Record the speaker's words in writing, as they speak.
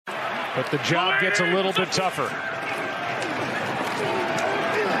But the job gets a little bit tougher.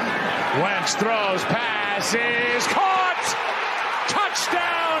 Wentz throws, pass is caught!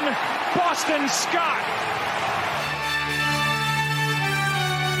 Touchdown, Boston Scott!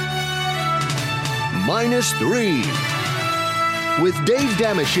 -3 with Dave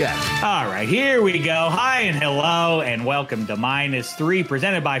Dameshek. All right, here we go. Hi and hello, and welcome to -3,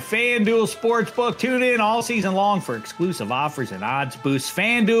 presented by FanDuel Sportsbook. Tune in all season long for exclusive offers and odds boosts.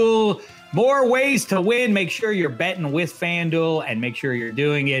 FanDuel, more ways to win. Make sure you're betting with FanDuel, and make sure you're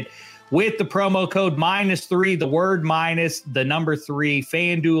doing it with the promo code -3, the word minus, the number 3,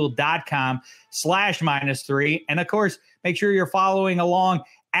 FanDuel.com/-3. And of course, make sure you're following along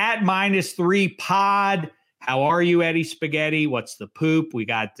at -3pod. How are you, Eddie Spaghetti? What's the poop? We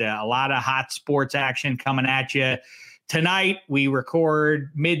got a lot of hot sports action coming at you tonight. We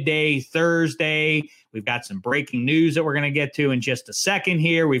record midday Thursday. We've got some breaking news that we're going to get to in just a second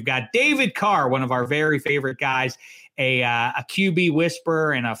here. We've got David Carr, one of our very favorite guys, a QB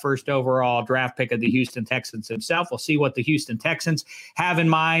whisperer and a first overall draft pick of the Houston Texans himself. We'll see what the Houston Texans have in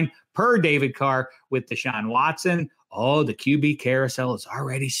mind, per David Carr, with Deshaun Watson. Oh, the QB carousel is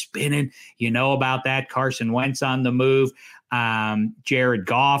already spinning. You know about that. Carson Wentz on the move. Jared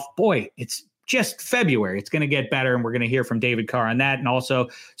Goff. Boy, it's just February. It's going to get better, and we're going to hear from David Carr on that. And also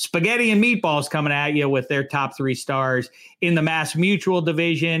Spaghetti and Meatballs coming at you with their top 3 stars in the Mass Mutual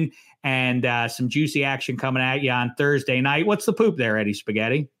division, and some juicy action coming at you on Thursday night. What's the poop there, Eddie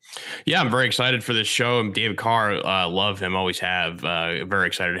Spaghetti? Yeah, I'm very excited for this show. David Carr, love him, always have. Very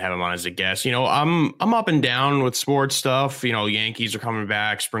excited to have him on as a guest. You know, I'm up and down with sports stuff. You know, Yankees are coming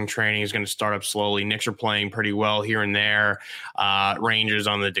back. Spring training is going to start up slowly. Knicks are playing pretty well here and there. Rangers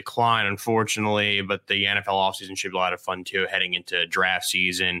on the decline, unfortunately, but the NFL offseason should be a lot of fun too, heading into draft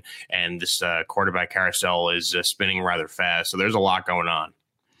season. And this quarterback carousel is spinning rather fast. So there's a lot going on.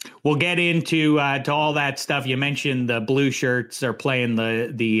 We'll get into to all that stuff. You mentioned the blue shirts are playing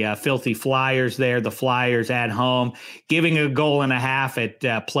the filthy Flyers there. The Flyers at home, giving a goal and a half at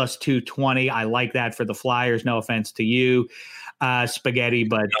 +220. I like that for the Flyers. No offense to you, Spaghetti,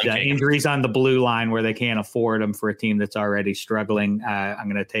 but injuries on the blue line where they can't afford them for a team that's already struggling. I'm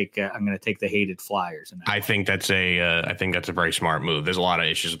going to take the hated Flyers. I think that's a very smart move. There's a lot of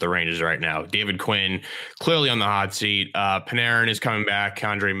issues with the Rangers right now. David Quinn clearly on the hot seat. Panarin is coming back.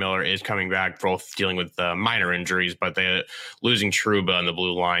 K'Andre Miller is coming back, both dealing with minor injuries, but they losing Trouba on the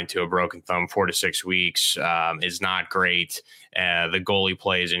blue line to a broken thumb 4 to 6 weeks is not great. The goalie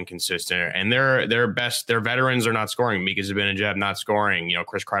play is inconsistent, and their veterans are not scoring. Mika Zibanejad not scoring. You know,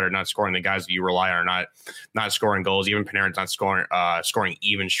 Chris Kreider not scoring. The guys that you rely on are not scoring goals. Even Panarin's not scoring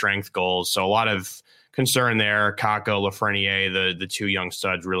even strength goals. So a lot of concern there. Kakko, Lafreniere, the 2 young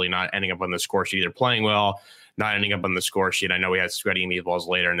studs, really not ending up on the score sheet. Either playing well, not ending up on the score sheet. I know we had Sweaty Meatballs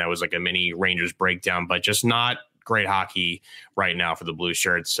later, and that was like a mini Rangers breakdown, but just not great hockey right now for the blue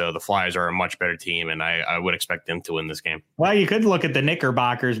shirts. So the Flyers are a much better team, and I would expect them to win this game. Well, you could look at the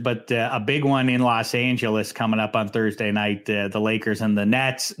Knickerbockers, but a big one in Los Angeles coming up on Thursday night, the Lakers and the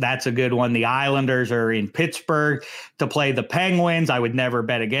Nets. That's a good one. The Islanders are in Pittsburgh to play the Penguins. I would never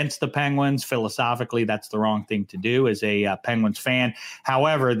bet against the Penguins. Philosophically, that's the wrong thing to do as a Penguins fan.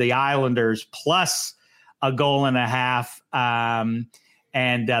 However, the Islanders plus a goal and a half,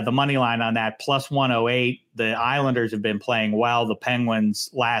 and the money line on that +108. The Islanders have been playing well. The Penguins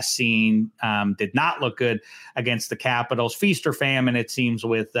last seen did not look good against the Capitals. Feast or famine, it seems,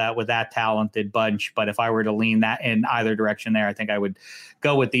 with that talented bunch. But if I were to lean that in either direction there, I think I would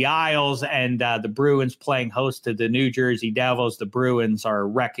go with the Isles. And the Bruins playing host to the New Jersey Devils. The Bruins are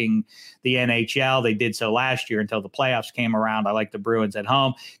wrecking the NHL. They did so last year until the playoffs came around. I like the Bruins at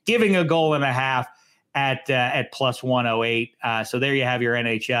home, giving a goal and a half at +108. So there you have your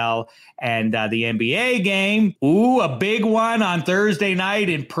NHL and the NBA game. Ooh, a big one on Thursday night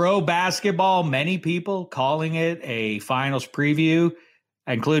in pro basketball. Many people calling it a finals preview,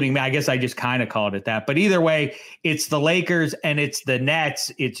 including me. I guess I just kind of called it that. But either way, it's the Lakers and it's the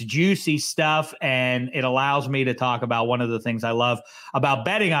Nets. It's juicy stuff, and it allows me to talk about one of the things I love about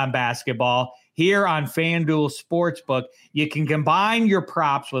betting on basketball. Here on FanDuel Sportsbook, you can combine your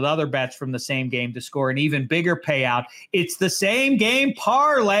props with other bets from the same game to score an even bigger payout. It's the same game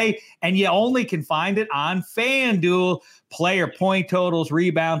parlay, and you only can find it on FanDuel. Player point totals,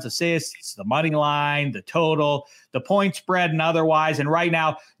 rebounds, assists, the money line, the total, the point spread, and otherwise. And right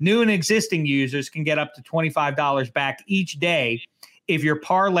now, new and existing users can get up to $25 back each day if your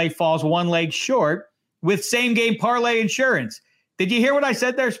parlay falls one leg short with same-game parlay insurance. Did you hear what I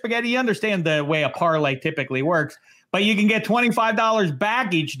said there, Spaghetti? You understand the way a parlay typically works, but you can get $25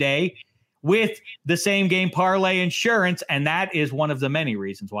 back each day with the same game parlay insurance. And that is one of the many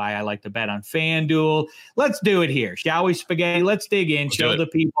reasons why I like to bet on FanDuel. Let's do it here. Shall we, Spaghetti? Let's dig in, show the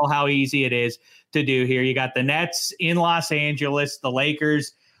people how easy it is to do here. You got the Nets in Los Angeles, the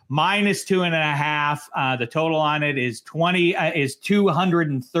Lakers minus 2.5. The total on it is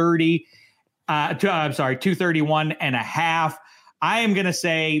 230. 231.5. I am going to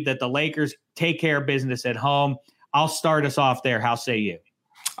say that the Lakers take care of business at home. I'll start us off there. How say you?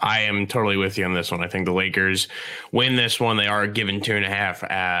 I am totally with you on this one. I think the Lakers win this one. They are given 2.5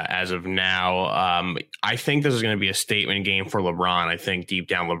 as of now. I think this is going to be a statement game for LeBron. I think deep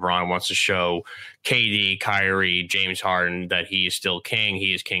down LeBron wants to show KD, Kyrie, James Harden that he is still king.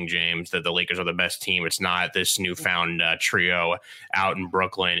 He is King James, that the Lakers are the best team. It's not this newfound trio out in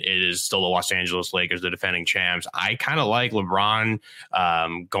Brooklyn. It is still the Los Angeles Lakers, the defending champs. I kind of like LeBron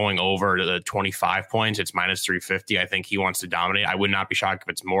going over to the 25 points. It's minus 350. I think he wants to dominate. I would not be shocked if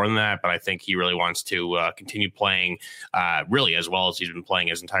it's more than that, but I think he really wants to continue playing really as well as he's been playing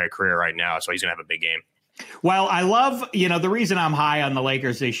his entire career right now. So he's going to have a big game. Well, I love, the reason I'm high on the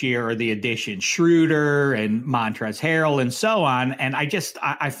Lakers this year are the additions, Schroeder and Montrezl Harrell and so on. And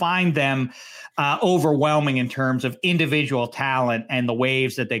I find them overwhelming in terms of individual talent and the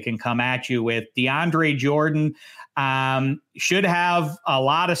waves that they can come at you with. DeAndre Jordan should have a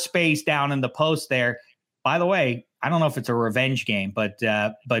lot of space down in the post there. By the way, I don't know if it's a revenge game, but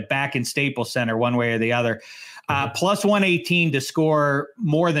back in Staples Center, one way or the other, plus 118 to score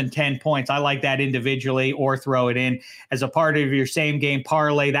more than 10 points. I like that individually, or throw it in as a part of your same game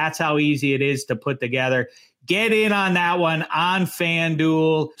parlay. That's how easy it is to put together. Get in on that one on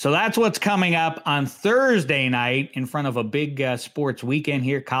FanDuel. So that's what's coming up on Thursday night in front of a big sports weekend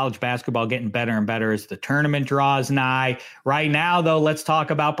here. College basketball getting better and better as the tournament draws nigh. Right now, though, let's talk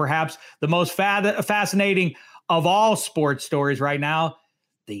about perhaps the most fascinating of all sports stories right now.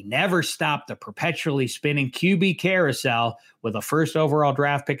 They never stop the perpetually spinning QB carousel with a first overall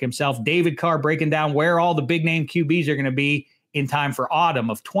draft pick himself, David Carr, breaking down where all the big name QBs are going to be in time for autumn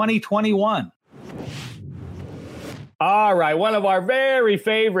of 2021. All right, one of our very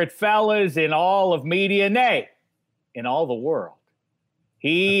favorite fellas in all of media, nay, in all the world.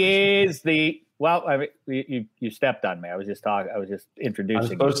 He is the, well, I mean, you stepped on me. I was just introducing. I'm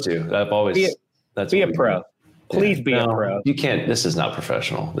supposed to. I've always. Be a pro. Please be a pro. You can't. This is not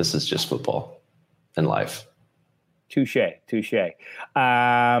professional. This is just football and life. Touche. All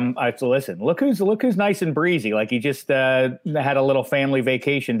right, so listen, look who's nice and breezy. Like he just had a little family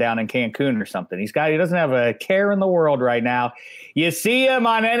vacation down in Cancun or something. He doesn't have a care in the world right now. You see him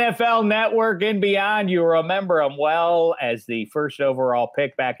on NFL Network and beyond. You remember him well as the first overall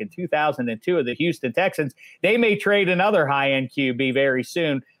pick back in 2002 of the Houston Texans. They may trade another high-end QB very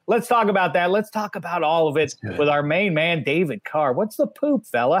soon. Let's talk about that. Let's talk about all of it with our main man, David Carr. What's the poop,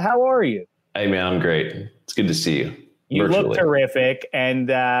 fella? How are you? Hey, man, I'm great. It's good to see you. You look terrific. And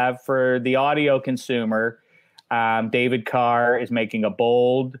for the audio consumer, David Carr is making a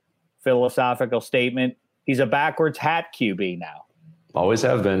bold philosophical statement. He's a backwards hat QB now. Always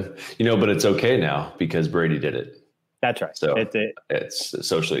have been. But it's okay now because Brady did it. That's right. So it's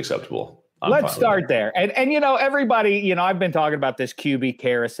socially acceptable. Let's start there. And everybody, I've been talking about this QB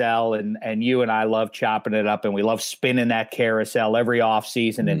carousel and you and I love chopping it up and we love spinning that carousel every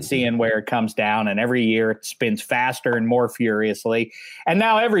offseason and seeing where it comes down. And every year it spins faster and more furiously. And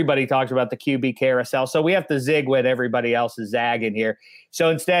now everybody talks about the QB carousel. So we have to zig what everybody else is zagging here. So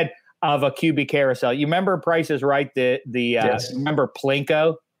instead of a QB carousel, you remember Price is Right? Yes. Remember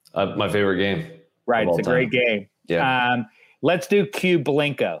Plinko? My favorite game. Right. It's a great game. Yeah. Let's do Q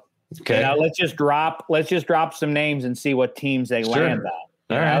Blinko. Okay. Let's just drop some names and see what teams they land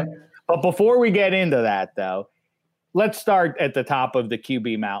on. All right. But before we get into that, though, let's start at the top of the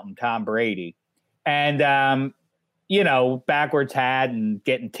QB mountain, Tom Brady. And backwards hat and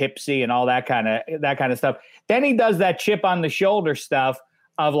getting tipsy and all that kind of stuff. Then he does that chip on the shoulder stuff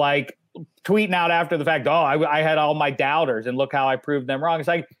of like tweeting out after the fact, I had all my doubters and look how I proved them wrong. It's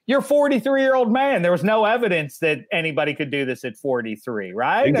like, you're a 43-year-old man. There was no evidence that anybody could do this at 43,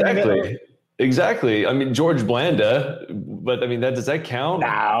 right? Exactly. I mean, George Blanda, but I mean, does that count?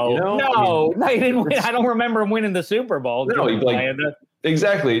 No, he didn't win. I don't remember him winning the Super Bowl. No,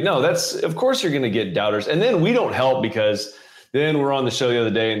 exactly. No, of course you're going to get doubters. And then we don't help because then we're on the show the other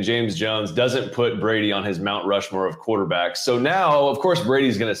day and James Jones doesn't put Brady on his Mount Rushmore of quarterbacks. So now, of course,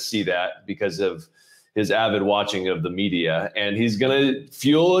 Brady's going to see that because of his avid watching of the media, and he's going to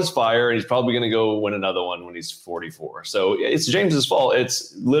fuel his fire, and he's probably going to go win another one when he's 44. So it's James's fault.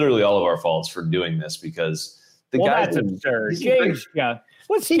 It's literally all of our faults for doing this because the guy. That's absurd. James,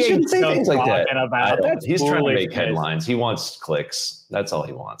 What's He shouldn't say things like that. About? He's trying to make headlines. He wants clicks. That's all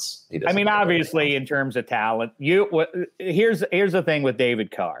he wants. I mean, obviously, in terms of talent, here's the thing with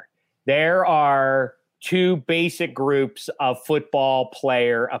David Carr. There are two basic groups of football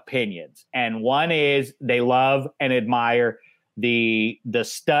player opinions, and one is they love and admire the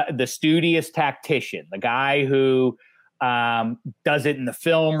studious tactician, the guy who does it in the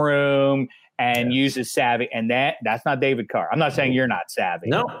film room and uses savvy, and that's not David Carr. I'm not saying you're not savvy.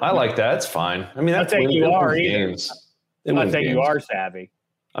 No, I like that. It's fine. I mean, that's saying you are either. Games. I'm not saying you are savvy.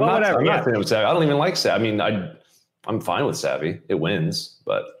 I'm not saying I'm savvy. I don't even like savvy. I mean, I'm fine with savvy. It wins,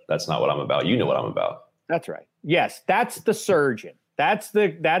 but that's not what I'm about. You know what I'm about. That's right. Yes, that's the surgeon. That's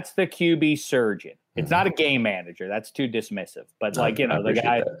the QB surgeon. It's not a game manager. That's too dismissive. But the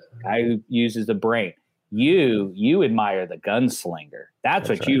guy who uses the brain. You admire the gunslinger. That's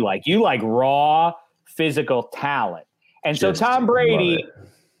what right. You like. You like raw physical talent. And so Tom Brady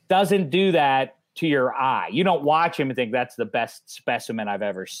doesn't do that to your eye. You don't watch him and think that's the best specimen I've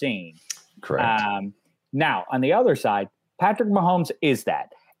ever seen. Correct. Now, on the other side, Patrick Mahomes is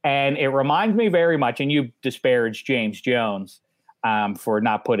that. And it reminds me very much, and you disparaged James Jones for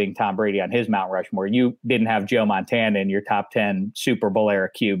not putting Tom Brady on his Mount Rushmore. You didn't have Joe Montana in your top 10 Super Bowl era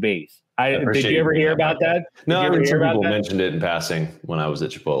QBs. Did you ever hear about that? No, I mean, some people mentioned it in passing when I was at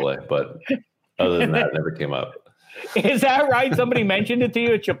Chipotle, but other than that, it never came up. Is that right? Somebody mentioned it to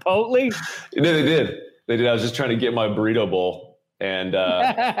you at Chipotle? No, they did. I was just trying to get my burrito bowl, and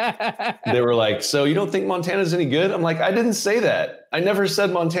they were like, so you don't think Montana's any good? I'm like, I didn't say that. I never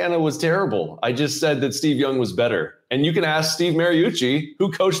said Montana was terrible. I just said that Steve Young was better. And you can ask Steve Mariucci,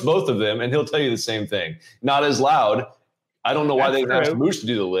 who coached both of them, and he'll tell you the same thing. Not as loud. I don't know why they didn't ask Moose to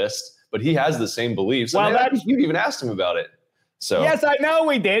do the list, but he has the same beliefs. Well, you even asked him about it. So yes, I know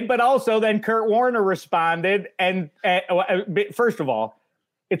we did, but also then Kurt Warner responded. And first of all,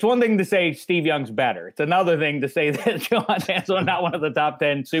 it's one thing to say Steve Young's better. It's another thing to say that Joe Montana's not one of the top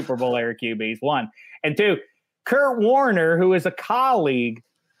 10 Super Bowl era QBs. One. And two, Kurt Warner, who is a colleague,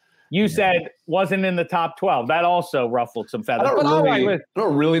 you said wasn't in the top 12. That also ruffled some feathers. I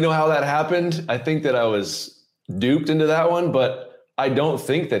don't really know how that happened. I think that I was duped into that one, but I don't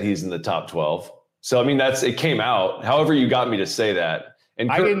think that he's in the top 12. So, I mean, it came out. However you got me to say that. And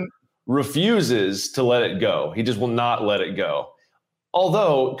Kurt refuses to let it go. He just will not let it go.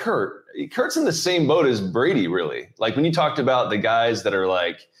 Although Kurt's in the same boat as Brady, really. Like when you talked about the guys that are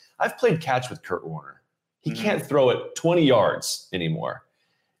like, I've played catch with Kurt Warner. He can't throw it 20 yards anymore.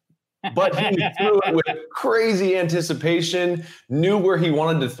 But he threw it with crazy anticipation, knew where he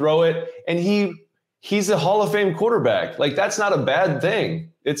wanted to throw it, and he's a Hall of Fame quarterback. Like that's not a bad thing.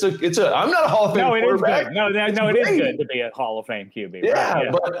 I'm not a Hall of Fame quarterback. It is good to be a Hall of Fame QB. Yeah, right?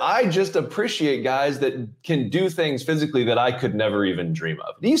 Yeah, but I just appreciate guys that can do things physically that I could never even dream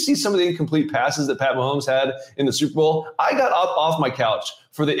of. Do you see some of the incomplete passes that Pat Mahomes had in the Super Bowl? I got up off my couch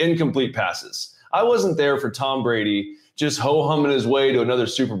for the incomplete passes. I wasn't there for Tom Brady just ho-humming his way to another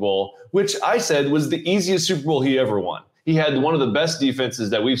Super Bowl, which I said was the easiest Super Bowl he ever won. He had one of the best defenses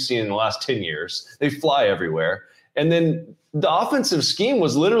that we've seen in the last 10 years. They fly everywhere. And then the offensive scheme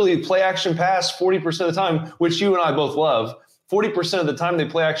was literally play action pass 40% of the time, which you and I both love. 40% of the time they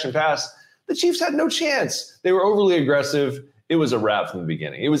play action pass. The Chiefs had no chance. They were overly aggressive. It was a wrap from the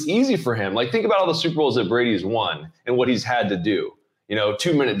beginning. It was easy for him. Like think about all the Super Bowls that Brady's won and what he's had to do.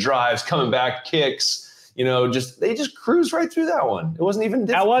 2-minute drives, coming back, kicks. They just cruised right through that one. It wasn't even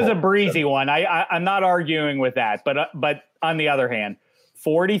difficult. That was a breezy one. I'm not arguing with that. But on the other hand,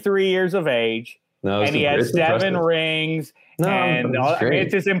 43 years of age, and he has 7 rings. And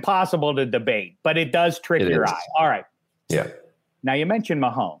it's just impossible to debate. But it does trick your eye. All right. Yeah. Now, you mentioned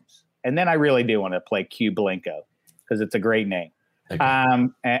Mahomes. And then I really do want to play Q Blinko because it's a great name. Okay.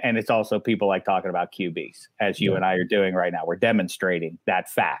 And it's also people like talking about QBs, as you and I are doing right now. We're demonstrating that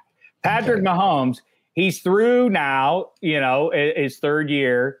fact. Patrick Mahomes, he's through now, his third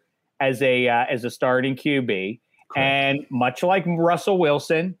year as a starting QB. Correct. And much like Russell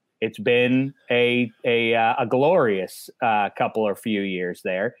Wilson, it's been a glorious few years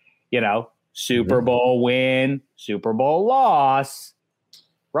there. Super Bowl win, Super Bowl loss.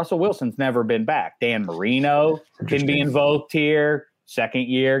 Russell Wilson's never been back. Dan Marino can be invoked here. Second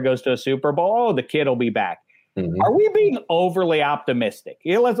year goes to a Super Bowl. Oh, the kid will be back. Mm-hmm. Are we being overly optimistic?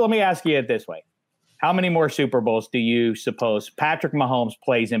 Let me ask you it this way. How many more Super Bowls do you suppose Patrick Mahomes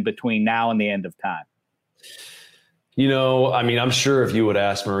plays in between now and the end of time? I'm sure if you would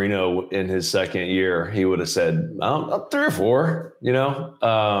ask Marino in his second year, he would have said 3 or 4,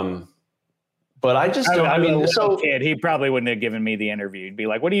 But I just don't. Kid, he probably wouldn't have given me the interview. He'd be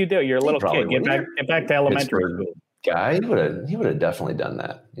like, "What do you do? You're a little kid. Get back to elementary school." guy. He would have definitely done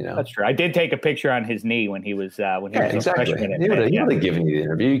that. That's true. I did take a picture on his knee when he was exactly. a freshman. He would have given you the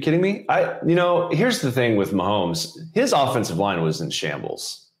interview. Are you kidding me? Here's the thing with Mahomes. His offensive line was in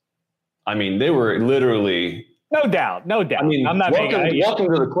shambles. I mean, they were literally. No doubt. I mean, I'm not welcome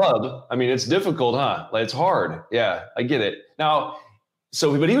to the club. I mean, it's difficult, huh? Like, it's hard. Yeah, I get it. Now,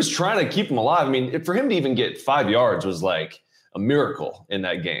 but he was trying to keep him alive. I mean, for him to even get 5 yards was like a miracle in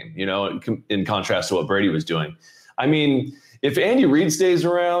that game, in contrast to what Brady was doing. I mean, if Andy Reid stays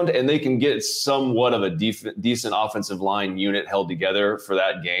around and they can get somewhat of a decent offensive line unit held together for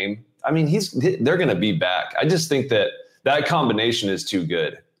that game, I mean, they're going to be back. I just think that combination is too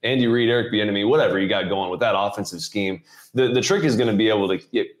good. Andy Reid, Eric Bieniemy, whatever you got going with that offensive scheme. The trick is going to be able to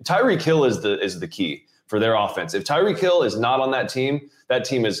Tyreek Hill is the key for their offense. If Tyreek Hill is not on that team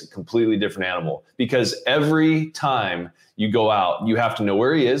is a completely different animal, because every time you go out, you have to know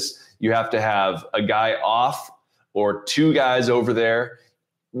where he is. You have to have a guy off or two guys over there.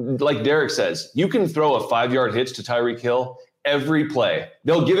 Like Derek says, you can throw a 5-yard hitch to Tyreek Hill every play.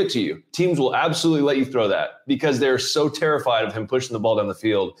 They'll give it to you. Teams will absolutely let you throw that because they're so terrified of him pushing the ball down the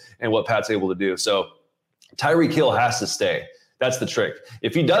field and what Pat's able to do. So Tyreek Hill has to stay. That's the trick.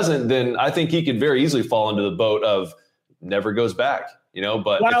 If he doesn't, then I think he could very easily fall into the boat of never goes back,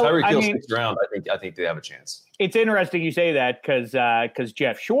 but if Tyreek Hill sticks around, I think they have a chance. It's interesting you say that because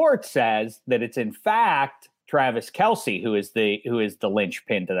Jeff Schwartz says that it's in fact Travis Kelce who is the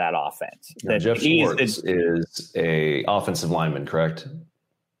linchpin to that offense. Now, Jeff Schwartz is a offensive lineman, correct?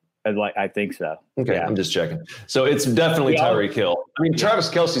 I think so. Okay, yeah. I'm just checking. So it's definitely Tyreek Hill. I mean, Travis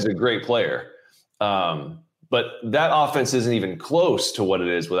Kelce's a great player, but that offense isn't even close to what it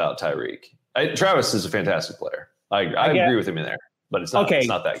is without Tyreek. Travis is a fantastic player. I agree with him in there. But it's not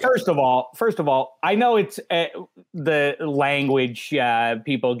that good. First of all, I know it's the language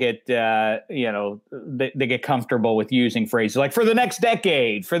people get, they get comfortable with using phrases like for the next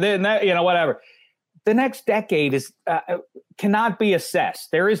decade, whatever. The next decade is cannot be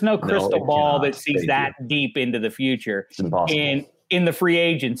assessed. There is no crystal ball that sees that deep into the future. It's impossible. In the free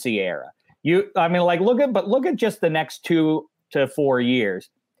agency era. Look at just the next 2 to 4 years.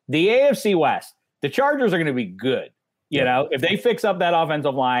 The AFC West, the Chargers are going to be good. If they fix up that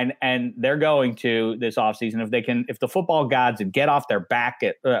offensive line, and they're going to this offseason, if the football gods can get off their back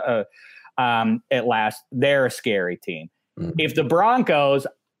at last, they're a scary team. Mm-hmm. If the Broncos,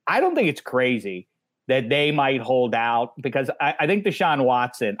 I don't think it's crazy that they might hold out, because I think Deshaun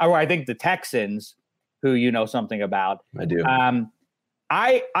Watson, or I think the Texans, who you know something about. I do.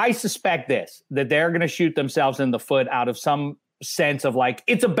 I suspect that they're going to shoot themselves in the foot out of some sense of like,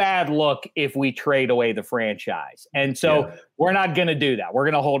 it's a bad look if we trade away the franchise. And so we're not going to do that. We're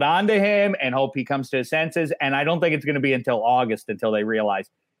going to hold on to him and hope he comes to his senses. And I don't think it's going to be until August until they realize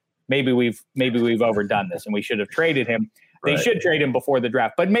maybe we've overdone this and we should have traded him. They should trade him before the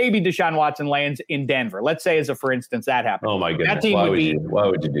draft, but maybe Deshaun Watson lands in Denver. Let's say, for instance, that happens. Oh my goodness. Why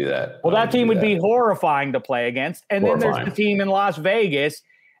would you do that? Well, that team would be horrifying to play against. And then there's the team in Las Vegas.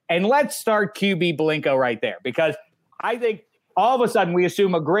 And let's start QB Blinko right there, because I think all of a sudden we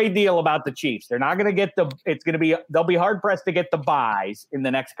assume a great deal about the Chiefs. They're not going to get they'll be hard pressed to get the buys in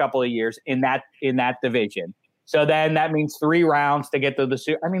the next couple of years in that division. So then that means 3 rounds to get to the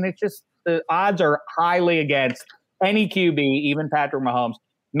Super. I mean, it's just the odds are highly against any QB, even Patrick Mahomes,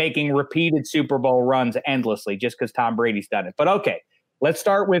 making repeated Super Bowl runs endlessly just because Tom Brady's done it. But okay, let's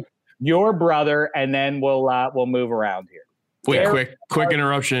start with your brother, and then we'll move around here. Wait, quick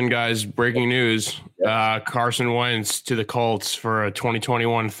interruption, guys. Breaking news. Carson Wentz to the Colts for a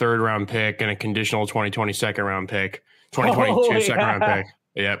 2021 third-round pick and a conditional 2020 second-round pick. 2022 second-round pick.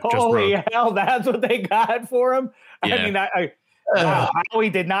 Yep. Holy hell, that's what they got for him? Yeah. I mean, Howie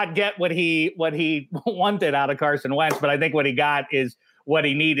did not get what he wanted out of Carson Wentz, but I think what he got is what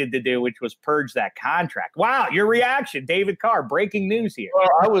he needed to do, which was purge that contract. Wow, your reaction, David Carr. Breaking news here. Well,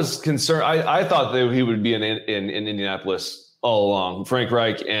 I was concerned. I thought that he would be in Indianapolis all along. Frank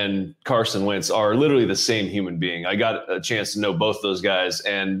Reich and Carson Wentz are literally the same human being. I got a chance to know both those guys,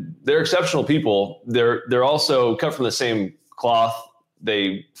 and they're exceptional people. They're also cut from the same cloth.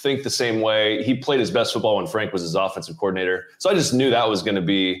 They think the same way. He played his best football when Frank was his offensive coordinator. So I just knew that was going to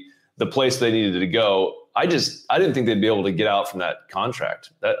be the place they needed to go. I didn't think they'd be able to get out from that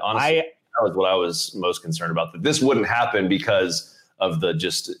contract. That honestly, that was what I was most concerned about. That this wouldn't happen because of the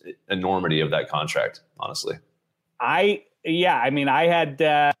just enormity of that contract, honestly. I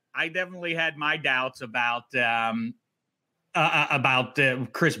definitely had my doubts about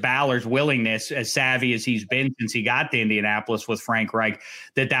Chris Ballard's willingness, as savvy as he's been since he got to Indianapolis with Frank Reich,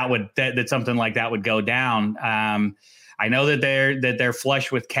 that something like that would go down. I know that they're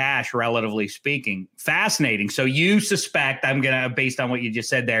flush with cash, relatively speaking. Fascinating. So you suspect, based on what you just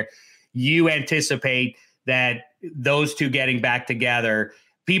said there, you anticipate that those two getting back together.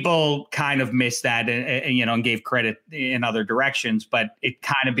 People kind of missed that and gave credit in other directions, but it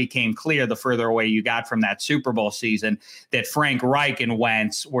kind of became clear the further away you got from that Super Bowl season that Frank Reich and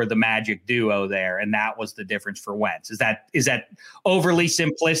Wentz were the magic duo there, and that was the difference for Wentz. Is that overly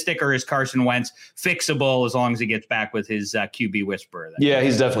simplistic, or is Carson Wentz fixable as long as he gets back with his QB whisperer? Yeah,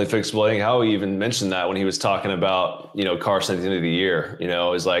 he's definitely fixable. I think Howie even mentioned that when he was talking about Carson at the end of the year.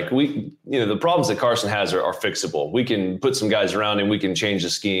 Is like the problems that Carson has are fixable. We can put some guys around him. We can change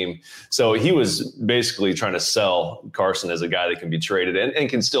the scheme. So he was basically trying to sell Carson as a guy that can be traded and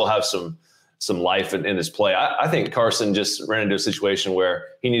can still have some life in his play. I think Carson just ran into a situation where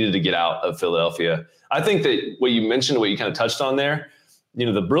he needed to get out of Philadelphia. I think that what you mentioned, what you kind of touched on there,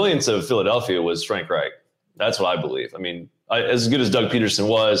 the brilliance of Philadelphia was Frank Reich. That's what I believe. I mean, as good as Doug Peterson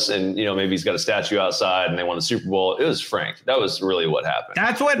was, and maybe he's got a statue outside and they won the Super Bowl, it was Frank. That was really what happened.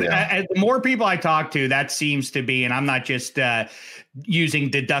 That's what the more people I talk to, that seems to be, and I'm not just using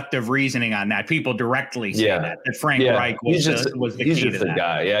deductive reasoning on that. People directly say that Frank Reich was the key to that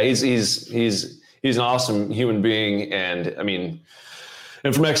guy. Yeah, he's an awesome human being, and I mean,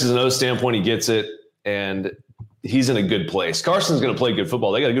 and from X's and O's standpoint, he gets it, and he's in a good place. Carson's going to play good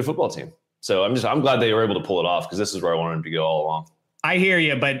football. They got a good football team. So I'm glad they were able to pull it off, because this is where I wanted him to go all along. I hear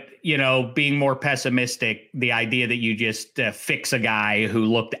you, but being more pessimistic, the idea that you just fix a guy who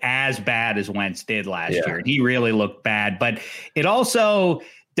looked as bad as Wentz did last year, he really looked bad. But it also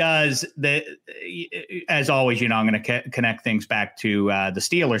does as always, I'm going to connect things back to the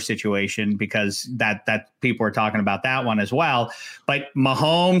Steelers situation, because that people are talking about that one as well. But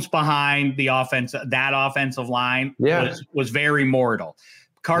Mahomes behind that offensive line was very mortal.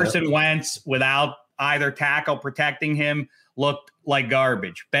 Carson Wentz, without either tackle protecting him, looked like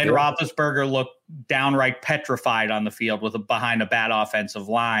garbage. Ben Roethlisberger looked downright petrified on the field behind a bad offensive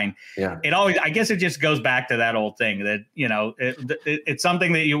line. Yeah. I guess it just goes back to that old thing that, it's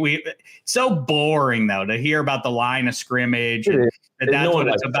something that it's so boring though, to hear about the line of scrimmage. That's what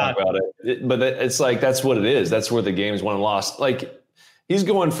it's about. But it's like, that's what it is. That's where the game's won and lost. Like, he's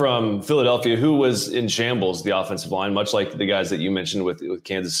going from Philadelphia, who was in shambles, the offensive line, much like the guys that you mentioned with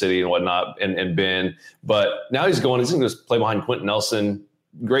Kansas City and whatnot, and Ben. But now he's going to play behind Quentin Nelson,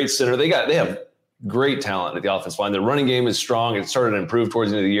 great center. They have great talent at the offensive line. The running game is strong. It started to improve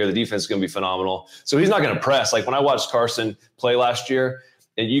towards the end of the year. The defense is going to be phenomenal. So he's not going to press. Like when I watched Carson play last year,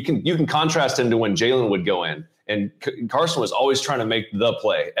 and you can contrast him to when Jalen would go in. And Carson was always trying to make the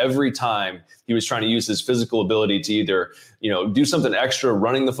play. Every time he was trying to use his physical ability to either, do something extra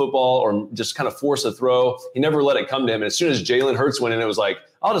running the football or just kind of force a throw. He never let it come to him. And as soon as Jalen Hurts went in, it was like,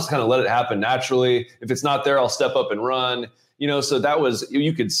 I'll just kind of let it happen naturally. If it's not there, I'll step up and run. So that was,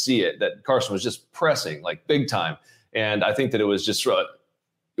 you could see it, that Carson was just pressing like big time. And I think that it was just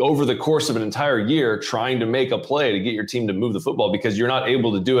over the course of an entire year trying to make a play to get your team to move the football, because you're not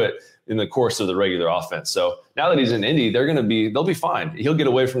able to do it in the course of the regular offense. So now that he's in Indy, they'll be fine. He'll get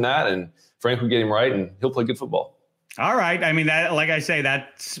away from that, and Frank will get him right, and he'll play good football. All right. I mean, like I say,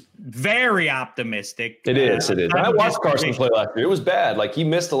 that's very optimistic. It is. I watched Carson play last year. It was bad. Like, he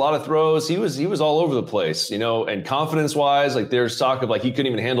missed a lot of throws. He was all over the place, and confidence wise, like there's talk of like he couldn't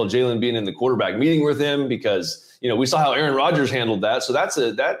even handle Jalen being in the quarterback meeting with him, because we saw how Aaron Rodgers handled that. So that's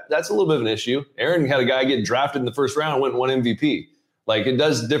a little bit of an issue. Aaron had a guy get drafted in the first round and went and won MVP. Like, it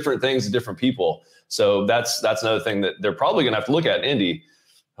does different things to different people. So that's another thing that they're probably going to have to look at in Indy.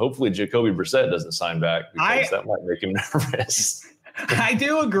 Hopefully Jacoby Brissett doesn't sign back, because that might make him nervous. I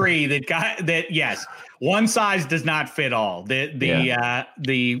do agree that yes, one size does not fit all.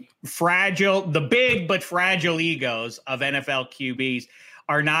 The fragile, the big but fragile egos of NFL QBs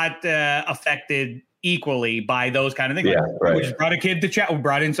are not affected equally by those kind of things. Yeah, right. We just brought a kid we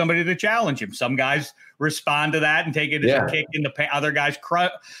brought in somebody to challenge him. Some guys respond to that and take it as a kick in the other guys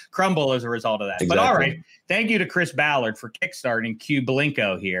crumble as a result of that. Exactly. But all right, thank you to Chris Ballard for kickstarting Q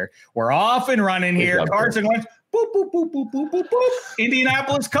Blinko here. We're off and running here. Carson Wentz, boop, boop, boop, boop, boop, boop, boop.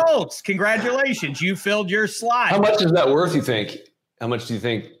 Indianapolis Colts, congratulations, you filled your slot. How much is that worth, you think? How much do you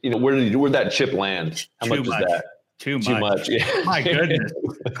think, where'd that chip land? How much is that? Too much. Yeah. My goodness.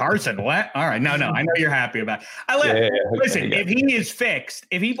 Carson, what? All right. No. I know you're happy about it. Listen, if he is fixed,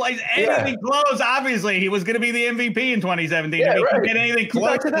 if he plays anything close, obviously he was going to be the MVP in 2017. If he can get anything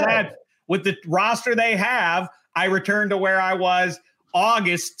close to that with the roster they have, I return to where I was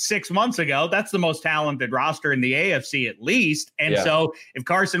August 6 months ago. That's the most talented roster in the AFC at least. And so if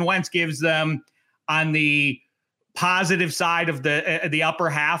Carson Wentz gives them on the positive side of the upper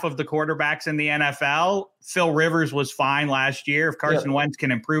half of the quarterbacks in the NFL. Phil Rivers was fine last year. If Carson Wentz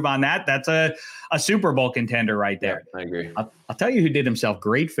can improve on that, that's a Super Bowl contender right there. Yeah, I agree. I'll tell you who did himself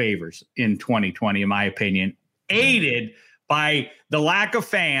great favors in 2020, in my opinion, aided by the lack of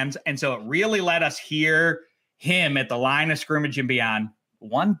fans. And so it really let us hear him at the line of scrimmage and beyond.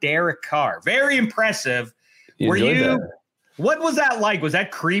 One Derek Carr, very impressive. What was that like? Was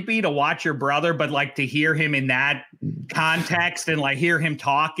that creepy to watch your brother, but like to hear him in that context and like hear him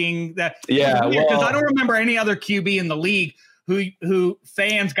talking? Because I don't remember any other QB in the league who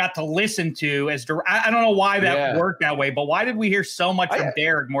fans got to listen to I don't know why that worked that way, but why did we hear so much from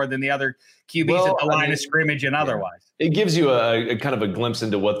Derek more than the other QBs at the line of scrimmage and otherwise? It gives you a kind of a glimpse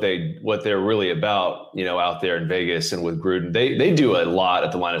into what they're really about, out there in Vegas and with Gruden. They do a lot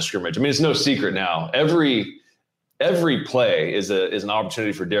at the line of scrimmage. I mean, it's no secret now. Every play is an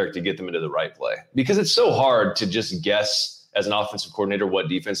opportunity for Derek to get them into the right play, because it's so hard to just guess as an offensive coordinator what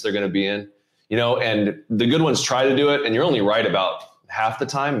defense they're going to be in, and the good ones try to do it, and you're only right about half the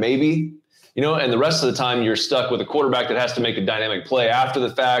time, maybe, and the rest of the time you're stuck with a quarterback that has to make a dynamic play after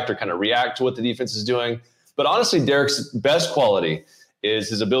the fact or kind of react to what the defense is doing. But honestly, Derek's best quality is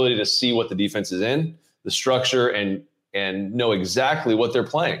his ability to see what the defense is in, the structure, and know exactly what they're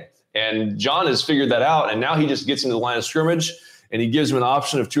playing. And John has figured that out, and now he just gets into the line of scrimmage, and he gives him an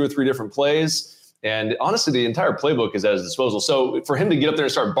option of 2 or 3 different plays. And honestly, the entire playbook is at his disposal. So for him to get up there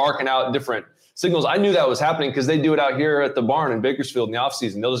and start barking out different signals, I knew that was happening because they do it out here at the barn in Bakersfield in the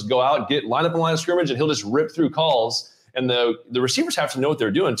offseason. They'll just go out, line up in the line of scrimmage, and he'll just rip through calls. And the receivers have to know what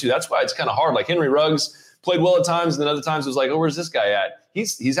they're doing, too. That's why it's kind of hard. Like Henry Ruggs played well at times, and then other times it was like, oh, where's this guy at?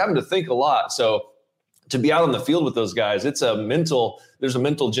 He's having to think a lot. So to be out on the field with those guys, there's a mental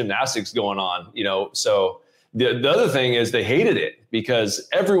gymnastics going on, So the other thing is they hated it because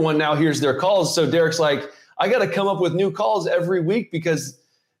everyone now hears their calls. So Derek's like, I got to come up with new calls every week because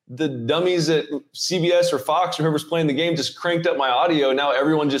the dummies at CBS or Fox or whoever's playing the game just cranked up my audio. Now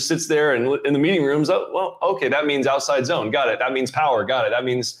everyone just sits there and in the meeting rooms. Oh, well, okay, that means outside zone. Got it. That means power. Got it. That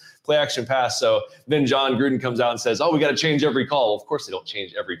means play action pass. So then John Gruden comes out and says, oh, we got to change every call. Well, of course they don't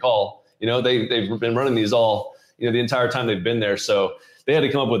change every call. They've been running these all, the entire time they've been there. So they had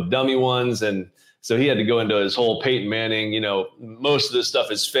to come up with dummy ones. And so he had to go into his whole Peyton Manning, most of this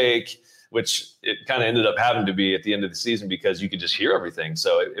stuff is fake, which it kind of ended up having to be at the end of the season because you could just hear everything.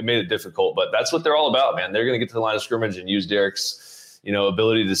 So it made it difficult, but that's what they're all about, man. They're going to get to the line of scrimmage and use Derek's,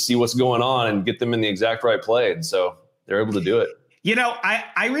 ability to see what's going on and get them in the exact right play. And so they're able to do it.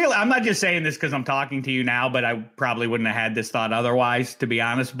 I'm not just saying this because I'm talking to you now, but I probably wouldn't have had this thought otherwise, to be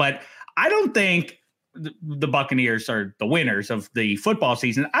honest. But I don't think the Buccaneers are the winners of the football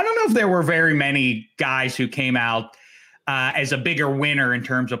season. I don't know if there were very many guys who came out as a bigger winner in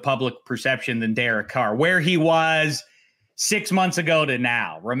terms of public perception than Derek Carr, where he was 6 months ago to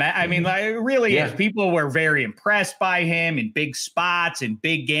now. I mean, is. People were very impressed by him in big spots, in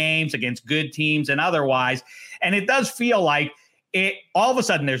big games against good teams and otherwise. And it does feel like all of a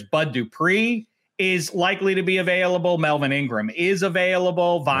sudden there's Bud Dupree is likely to be available. Melvin Ingram is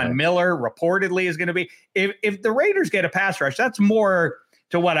available. Von Miller reportedly is going to be. If the Raiders get a pass rush, that's more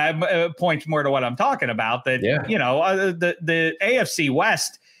to what points more to what I'm talking about. That the AFC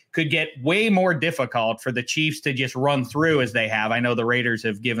West could get way more difficult for the Chiefs to just run through as they have. I know the Raiders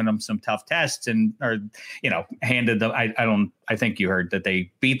have given them some tough tests handed them. I think you heard that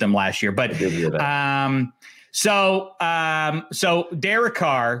they beat them last year, but so Derek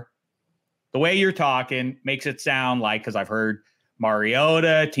Carr, the way you're talking makes it sound like, because I've heard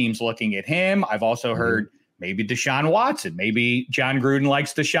Mariota, teams looking at him. I've also heard maybe Deshaun Watson. Maybe John Gruden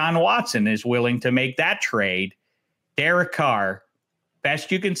likes Deshaun Watson, is willing to make that trade. Derek Carr, best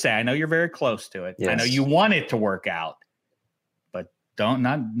you can say. I know you're very close to it. Yes. I know you want it to work out, but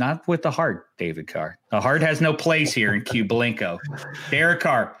not with the heart, David Carr. The heart has no place here in Q Blinko. Derek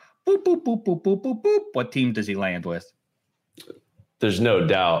Carr, boop, boop, boop, boop, boop, boop, boop. What team does he land with? There's no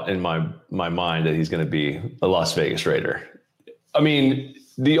doubt in my mind that he's going to be a Las Vegas Raider. I mean,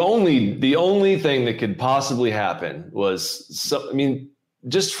 the only thing that could possibly happen was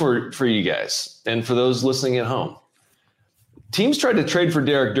just for you guys and for those listening at home, teams tried to trade for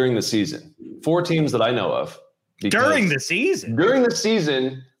Derek during the season. 4 teams that I know of. During the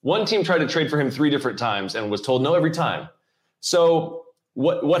season, one team tried to trade for him 3 different times and was told no every time. So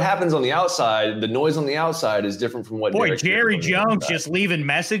what happens on the outside, the noise on the outside is different from what. Boy, Jerry Jones just leaving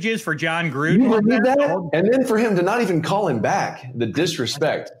messages for John Gruden. You believe that? And then for him to not even call him back, the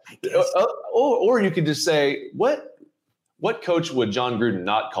disrespect. Or you could just say, what coach would John Gruden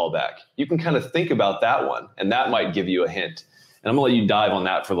not call back? You can kind of think about that one, and that might give you a hint. And I'm going to let you dive on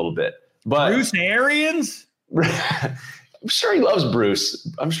that for a little bit. But Bruce Arians? I'm sure he loves Bruce.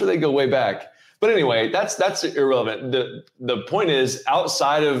 I'm sure they go way back. But anyway, that's irrelevant. The point is,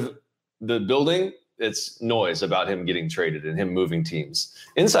 outside of the building, it's noise about him getting traded and him moving teams.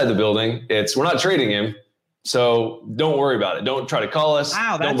 Inside the building, we're not trading him. So don't worry about it. Don't try to call us.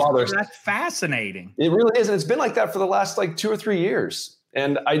 Wow, don't bother us. That's fascinating. It really is. And it's been like that for the last like 2 or 3 years.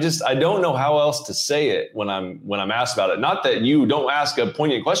 And I don't know how else to say it when I'm asked about it. Not that you don't ask a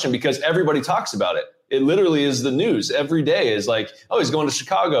poignant question, because everybody talks about it. It literally is the news every day. Is like, oh, he's going to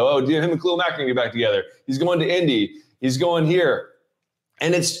Chicago. Oh, him and Khalil Mack can get back together. He's going to Indy. He's going here.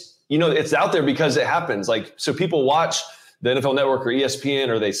 And it's out there because it happens. Like, so people watch the NFL Network or ESPN,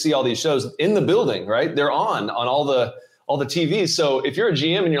 or they see all these shows in the building, right? They're on all the TVs. So if you're a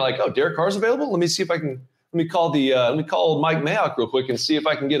GM and you're like, oh, Derek Carr's available, let me see if I can. Let me call Mike Mayock real quick and see if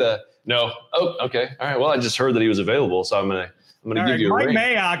I can get a no. Oh, okay. All right. Well, I just heard that he was available, so I'm gonna give you a Mike ring.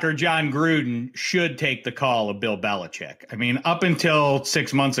 Mayock or John Gruden should take the call of Bill Belichick. I mean, up until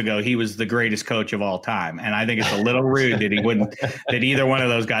 6 months ago, he was the greatest coach of all time, and I think it's a little rude that either one of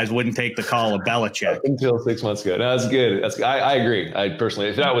those guys wouldn't take the call of Belichick. Up until 6 months ago. No, that's good. I agree. I personally,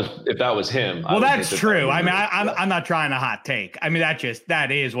 if that was him. Well, that's true. I mean, I'm not trying to hot take. I mean, that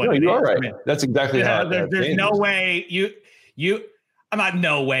is what it is. You're right. I mean, that's exactly how. There's no way you. I'm not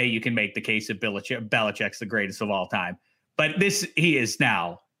no way you can make the case that Belichick's the greatest of all time. But he is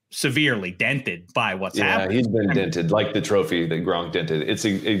now severely dented by what's happening. Yeah, he's been dented like the trophy that Gronk dented. It's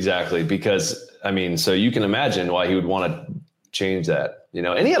exactly because, I mean, so you can imagine why he would want to change that,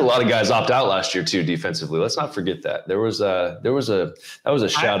 and he had a lot of guys opt out last year too, defensively. Let's not forget that that was a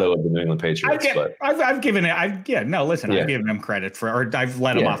shadow of the New England Patriots. I've given him credit or I've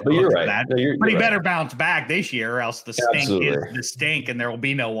let him off. But you're right. That. You're but he right. better bounce back this year, or else the stink is the stink, and there will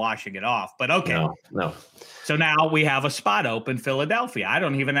be no washing it off. But okay, no. So now we have a spot open, Philadelphia. I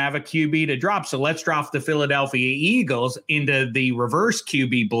don't even have a QB to drop. So let's drop the Philadelphia Eagles into the reverse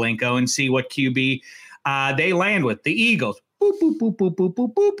QB Blinko and see what QB they land with. The Eagles. Boop, boop, boop, boop, boop,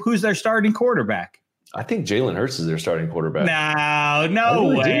 boop, boop. Who's their starting quarterback? I think Jalen Hurts is their starting quarterback.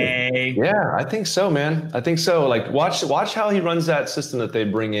 No way. Yeah, I think so, man. I think so. Like, watch how he runs that system that they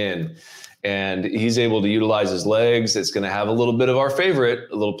bring in. And he's able to utilize his legs. It's going to have a little bit of our favorite,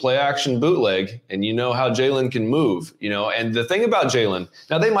 a little play action bootleg. And you know how Jalen can move, And the thing about Jalen,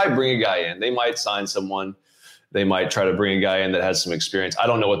 now they might bring a guy in. They might sign someone. They might try to bring a guy in that has some experience. I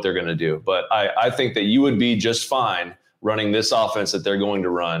don't know what they're going to do. But I think that you would be just fine running this offense that they're going to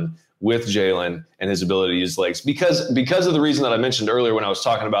run with Jalen and his ability to use legs. Because of the reason that I mentioned earlier when I was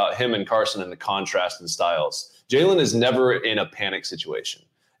talking about him and Carson and the contrast in styles. Jalen is never in a panic situation.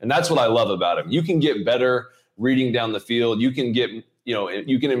 And that's what I love about him. You can get better reading down the field. You can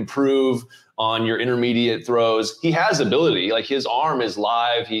you can improve on your intermediate throws. He has ability. Like, his arm is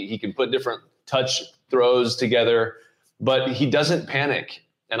live. He can put different touch throws together, but he doesn't panic.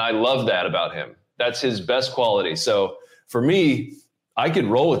 And I love that about him. That's his best quality. So for me, I could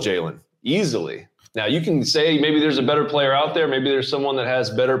roll with Jalen easily. Now, you can say maybe there's a better player out there. Maybe there's someone that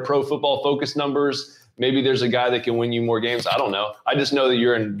has better Pro Football Focus numbers. Maybe there's a guy that can win you more games. I don't know. I just know that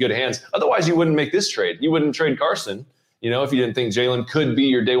you're in good hands. Otherwise, you wouldn't make this trade. You wouldn't trade Carson, if you didn't think Jalen could be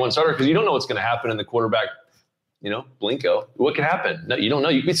your day one starter, because you don't know what's going to happen in the quarterback, Blinko. What could happen? No, you don't know.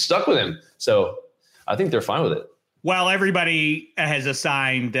 You could be stuck with him. So I think they're fine with it. Well, everybody has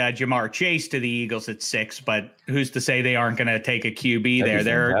assigned Jamar Chase to the Eagles at 6, but who's to say they aren't going to take a QB there?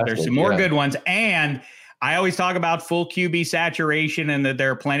 There's some more good ones. And I always talk about full QB saturation and that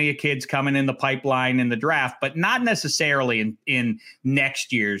there are plenty of kids coming in the pipeline in the draft, but not necessarily in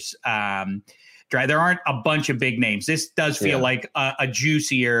next year's draft. There aren't a bunch of big names. This does feel like a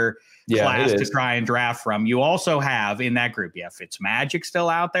juicier class to try and draft from. You also have in that group, Fitzmagic still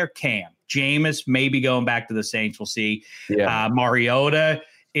out there, Cam, Jameis, maybe going back to the Saints. We'll see. Mariota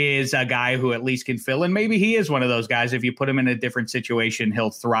is a guy who at least can fill in. Maybe he is one of those guys. If you put him in a different situation,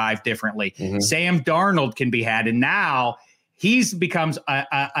 he'll thrive differently. Mm-hmm. Sam Darnold can be had. And now he's becomes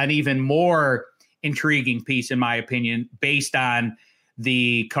an even more intriguing piece, in my opinion, based on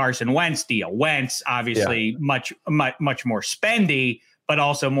the Carson Wentz deal. Wentz, obviously, much more spendy, but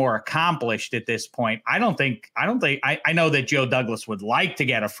also more accomplished at this point. I know that Joe Douglas would like to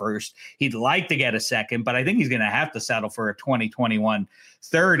get a first. He'd like to get a second, but I think he's going to have to settle for a 2021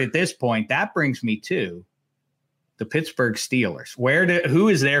 third at this point. That brings me to the Pittsburgh Steelers. Who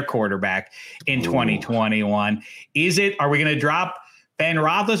is their quarterback in 2021? Are we going to drop Ben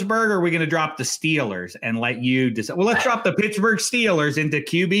Roethlisberger, or are we going to drop the Steelers and let you decide? Well, let's drop the Pittsburgh Steelers into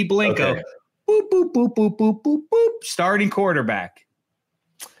QB Blinko. Okay. Boop, boop, boop, boop, boop, boop, boop. Starting quarterback.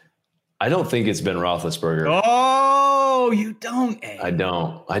 I don't think it's Ben Roethlisberger. Oh, you don't, eh? I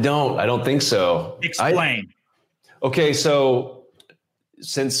don't think so. Explain. Okay, so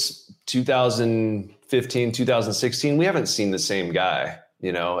since 2015, 2016, we haven't seen the same guy.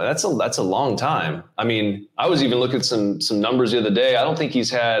 That's a long time. I mean, I was even looking at some numbers the other day. I don't think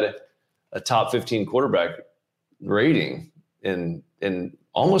he's had a top 15 quarterback rating in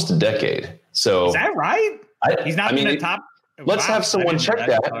almost a decade. So is that right? He's not in the top. Let's have someone check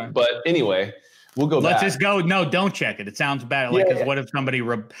that. But anyway, we'll go back. Let's just go. No, don't check it. It sounds bad. Because what if somebody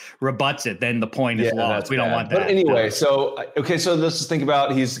rebuts it? Then the point is lost. We don't want that. But anyway, so let's just think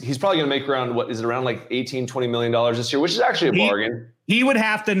about he's probably going to make around around like $18-20 million this year, which is actually a bargain. He would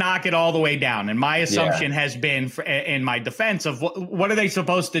have to knock it all the way down. And my assumption has been, in my defense, of what are they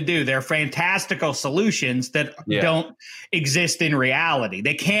supposed to do? They're fantastical solutions that don't exist in reality.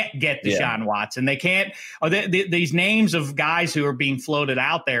 They can't get Deshaun Watson. They can't. These names of guys who are being floated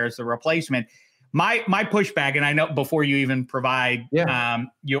out there as the replacement. My pushback, and I know before you even provide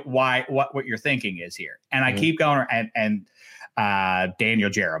what your thinking is here, and I keep going and. Daniel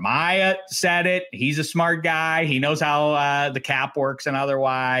Jeremiah said it. He's a smart guy. He knows how the cap works and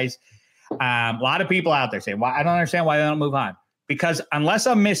otherwise. A lot of people out there saying, "Well, I don't understand why they don't move on." Because unless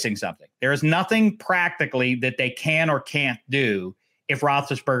I'm missing something, there is nothing practically that they can or can't do if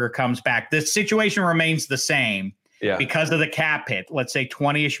Roethlisberger comes back. The situation remains the same because of the cap hit. Let's say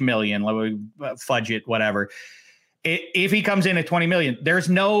 20-ish million. Let me fudge it, whatever. If he comes in at 20 million, there's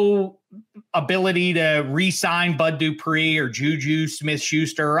no ability to re-sign Bud Dupree or Juju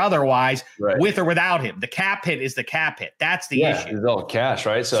Smith-Schuster or otherwise with or without him. The cap hit is the cap hit. That's the issue. It's all cash,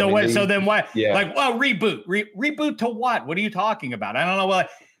 right? So then what? Yeah. Like, well, reboot. Reboot to what? What are you talking about? I don't know.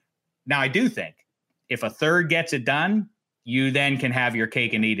 Now, I do think if a third gets it done, you then can have your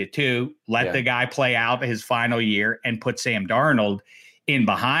cake and eat it too. Let the guy play out his final year and put Sam Darnold in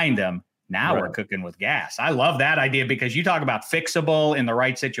behind him. Now we're cooking with gas. I love that idea because you talk about fixable in the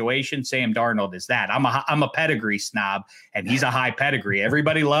right situation. Sam Darnold is that. I'm a pedigree snob, and he's a high pedigree.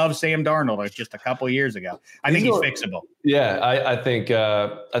 Everybody loves Sam Darnold. It's just a couple of years ago. I think he's fixable. Yeah, I think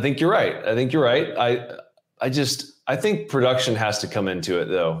you're right. I think you're right. I think production has to come into it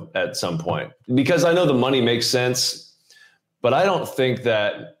though at some point because I know the money makes sense, but I don't think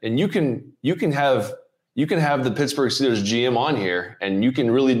that. And you can have the Pittsburgh Steelers GM on here and you can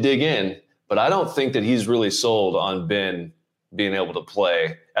really dig in, but I don't think that he's really sold on Ben being able to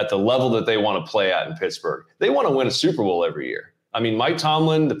play at the level that they want to play at in Pittsburgh. They want to win a Super Bowl every year. I mean, Mike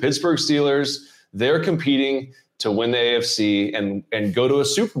Tomlin, the Pittsburgh Steelers, they're competing to win the AFC and go to a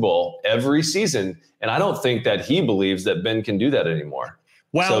Super Bowl every season. And I don't think that he believes that Ben can do that anymore.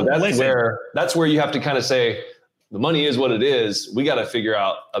 Well, so that's where you have to kind of say, the money is what it is. We got to figure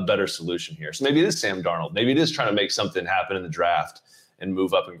out a better solution here. So maybe it is Sam Darnold. Maybe it is trying to make something happen in the draft and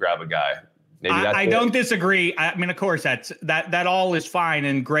move up and grab a guy. Maybe I don't disagree. I mean, of course, that all is fine.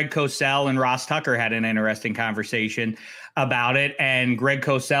 And Greg Cosell and Ross Tucker had an interesting conversation about it. And Greg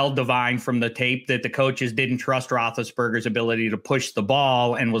Cosell divined from the tape that the coaches didn't trust Roethlisberger's ability to push the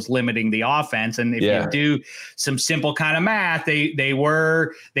ball and was limiting the offense. And if you do some simple kind of math, they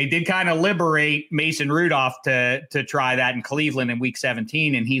did kind of liberate Mason Rudolph to try that in Cleveland in Week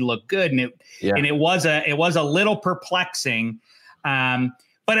 17, and he looked good. And it was a little perplexing.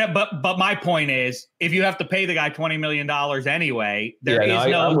 But my point is, if you have to pay the guy $20 million anyway,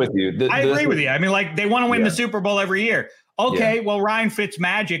 I'm with you. I agree with you. I mean, like they want to win the Super Bowl every year. Okay, well, Ryan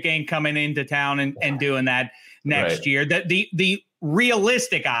Fitzmagic ain't coming into town and doing that next year. The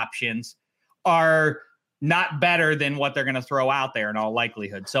realistic options are not better than what they're going to throw out there in all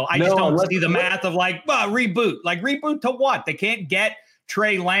likelihood. So I just don't see the math of reboot. Like reboot to what? They can't get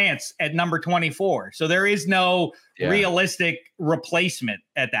Trey Lance at number 24. So there is no realistic replacement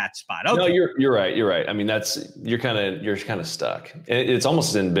at that spot. Okay. No, you're right. You're right. I mean, you're kind of stuck. It's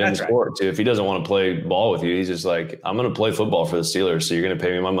almost in Ben's court too. If he doesn't want to play ball with you, he's just like, I'm going to play football for the Steelers. So you're going to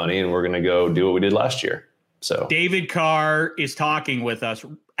pay me my money and we're going to go do what we did last year. So David Carr is talking with us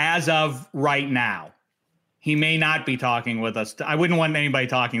as of right now. He may not be talking with us. I wouldn't want anybody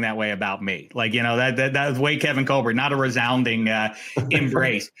talking that way about me. Like, that was way Kevin Colbert, not a resounding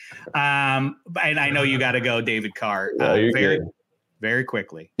embrace. And I know you got to go, David Carr. Very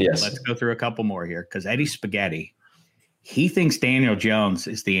quickly. Yes. Let's go through a couple more here because Eddie Spaghetti, he thinks Daniel Jones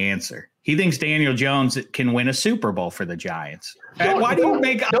is the answer. He thinks Daniel Jones can win a Super Bowl for the Giants. Why do you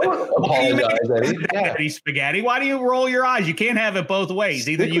make Eddie Spaghetti? Why do you roll your eyes? You can't have it both ways.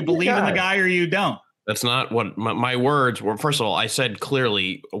 Either you believe in the guy or you don't. That's not what my words were. First of all, I said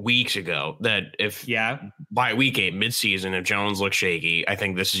clearly weeks ago that if by week 8 midseason, if Jones looks shaky, I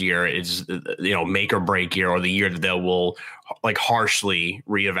think this year is make or break year, or the year that they will harshly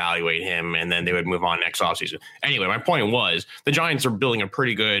reevaluate him, and then they would move on next offseason. Anyway, my point was the Giants are building a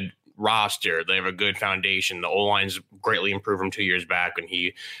pretty good roster. They have a good foundation. The O-line's greatly improved from 2 years back when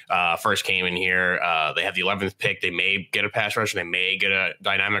he first came in here. They have the 11th pick. They may get a pass rusher. They may get a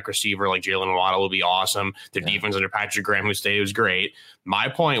dynamic receiver like Jalen Waddle will be awesome. The defense under Patrick Graham, who stayed, was great. My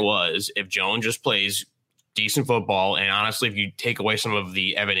point was, if Jones just plays decent football, and honestly, if you take away some of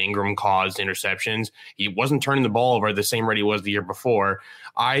the Evan Ingram caused interceptions, he wasn't turning the ball over at the same rate he was the year before.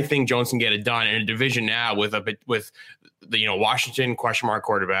 I think Jones can get it done in a division now with the Washington question mark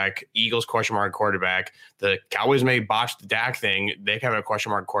quarterback, Eagles question mark quarterback. The Cowboys may botch the Dak thing. They have a question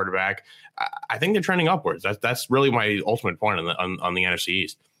mark quarterback. I think they're trending upwards. That's really my ultimate point on the NFC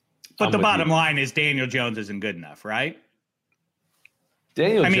East. But the bottom line is Daniel Jones isn't good enough, right?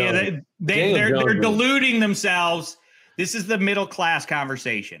 They're deluding themselves. This is the middle class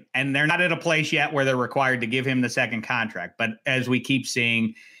conversation, and they're not at a place yet where they're required to give him the second contract. But as we keep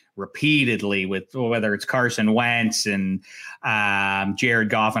seeing repeatedly with whether it's Carson Wentz and Jared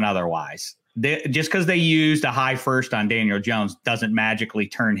Goff and otherwise, just because they used a high first on Daniel Jones doesn't magically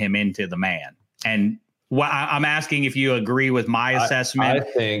turn him into the man. And I'm asking if you agree with my assessment.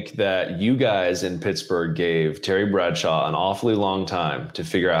 I think that you guys in Pittsburgh gave Terry Bradshaw an awfully long time to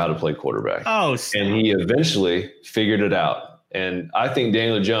figure out how to play quarterback. And he eventually figured it out. And I think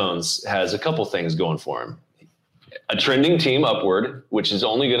Daniel Jones has a couple things going for him. A trending team upward, which is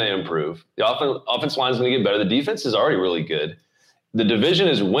only going to improve. The offensive line is going to get better. The defense is already really good. The division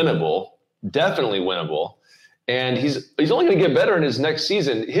is winnable, definitely winnable. And he's only going to get better in his next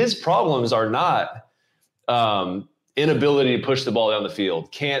season. His problems are not inability to push the ball down the field,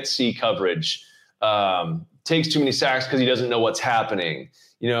 can't see coverage, takes too many sacks because he doesn't know what's happening,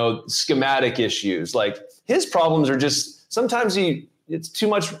 schematic issues. Like, his problems are just sometimes it's too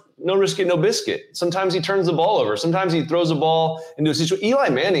much, no risk it, no biscuit. Sometimes he turns the ball over. Sometimes he throws the ball into a situation. Eli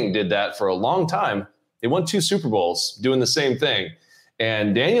Manning did that for a long time. They won 2 Super Bowls doing the same thing.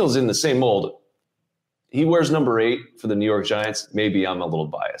 And Daniel's in the same mold. He wears number 8 for the New York Giants. Maybe I'm a little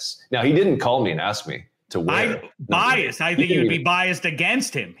biased. Now, he didn't call me and ask me to wear. Biased. I think you would be biased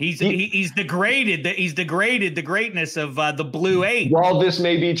against him. He's degraded. He's degraded the greatness of the Blue 8. While this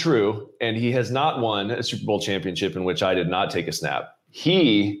may be true, and he has not won a Super Bowl championship in which I did not take a snap,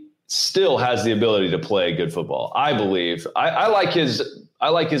 he still has the ability to play good football. I believe. I like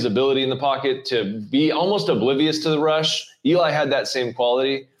his ability in the pocket to be almost oblivious to the rush. Eli had that same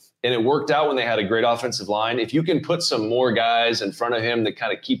quality. And it worked out when they had a great offensive line. If you can put some more guys in front of him that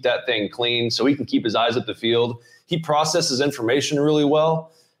kind of keep that thing clean so he can keep his eyes up the field, he processes information really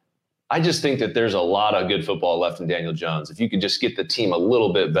well. I just think that there's a lot of good football left in Daniel Jones. If you could just get the team a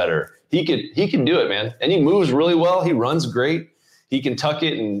little bit better, he can do it, man. And he moves really well. He runs great. He can tuck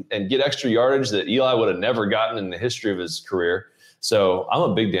it and get extra yardage that Eli would have never gotten in the history of his career. So I'm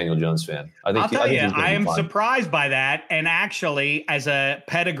a big Daniel Jones fan. I am surprised by that. And actually, as a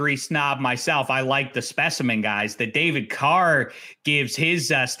pedigree snob myself, I like the specimen guys that David Carr gives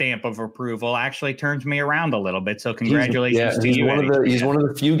his stamp of approval. Actually turns me around a little bit. So congratulations to you. He's one of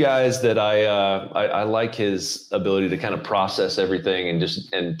the few guys that I like his ability to kind of process everything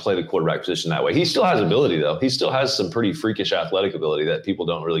and play the quarterback position that way. He still has ability though. He still has some pretty freakish athletic ability that people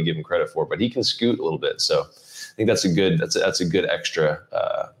don't really give him credit for, but he can scoot a little bit. So I think that's a good extra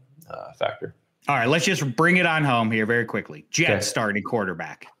factor. All right, let's just bring it on home here very quickly. Jets starting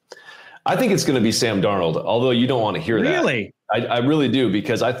quarterback. I think it's going to be Sam Darnold, although you don't want to hear that. Really? I really do,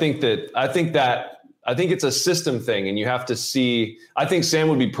 because I think it's a system thing, and you have to see. I think Sam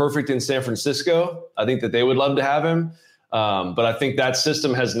would be perfect in San Francisco. I think that they would love to have him, but I think that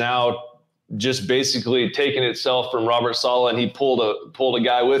system has now just basically taken itself from Robert Saleh, and he pulled a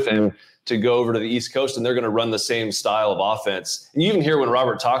guy with him to go over to the East Coast, and they're going to run the same style of offense. And you even hear when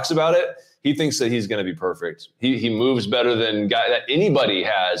Robert talks about it, he thinks that he's going to be perfect. He moves better than that anybody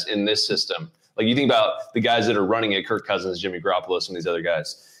has in this system. Like, you think about the guys that are running it, Kirk Cousins, Jimmy Garoppolo, some of these other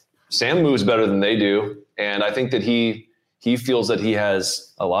guys. Sam moves better than they do, and I think that he feels that he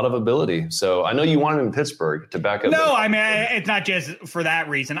has a lot of ability. So I know you want him in Pittsburgh to back up. No, I mean, it's not just for that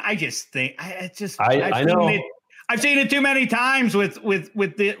reason. I just think I know. I've seen it too many times with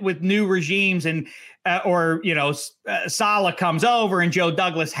new regimes, and Saleh comes over and Joe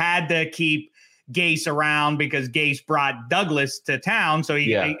Douglas had to keep Gase around because Gase brought Douglas to town, so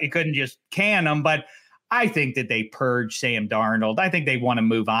he couldn't just can him. But I think that they purge Sam Darnold. I think they want to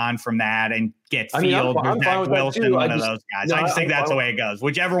move on from that and get Fields or Zach Wilson, one of those guys. No, I just think that's the way it goes,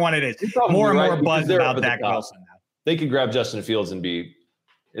 whichever one it is. More and more buzz about Zach Wilson now. They could grab Justin Fields and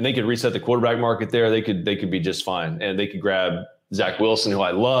they could reset the quarterback market there. They could be just fine. And they could grab Zach Wilson, who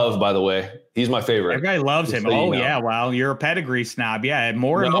I love, by the way. He's my favorite. Everybody loves him. Yeah. Well, you're a pedigree snob. Yeah.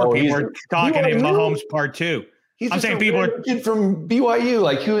 More and more people are talking in Mahomes part 2. He's I'm just saying a people random kid from BYU.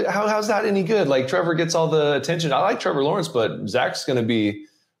 Like, how's that any good? Like, Trevor gets all the attention. I like Trevor Lawrence, but Zach's gonna be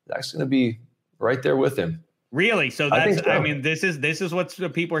right there with him. Really? So I mean, this is what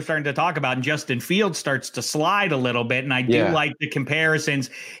people are starting to talk about. And Justin Fields starts to slide a little bit. And I do like the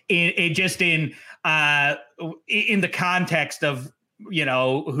comparisons in the context of,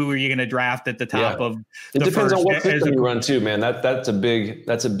 who are you going to draft at the top of it depends on what system you run too, man. That's a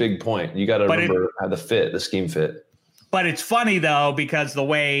big point. You got to remember how the scheme fit. But it's funny though, because the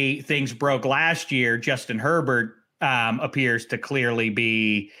way things broke last year, Justin Herbert appears to clearly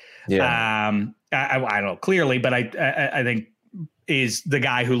be, I don't know clearly, but I think is the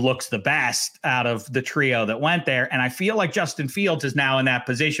guy who looks the best out of the trio that went there. And I feel like Justin Fields is now in that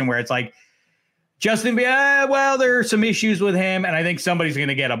position where it's like, Justin, well, there are some issues with him, and I think somebody's going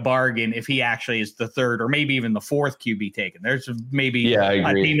to get a bargain if he actually is the third or maybe even the fourth QB taken. There's maybe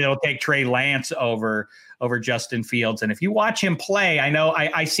a team that'll take Trey Lance over Justin Fields. And if you watch him play, I know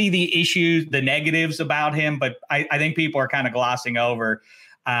I see the issues, the negatives about him, but I think people are kind of glossing over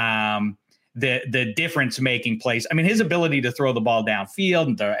the difference making place. I mean, his ability to throw the ball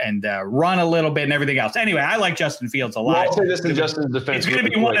downfield and run a little bit and everything else. Anyway, I like Justin Fields a lot. Well, I'll say this in Justin's defense. It's going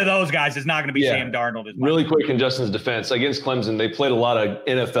to be one of those guys. It's not going to be Sam Darnold. Really quick in Justin's defense, against Clemson, they played a lot of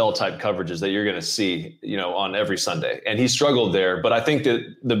NFL type coverages that you're going to see, on every Sunday. And he struggled there. But I think that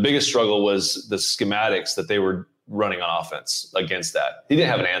the biggest struggle was the schematics that they were running on offense against that. He didn't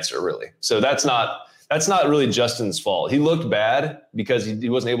have an answer really. So that's not really Justin's fault. He looked bad because he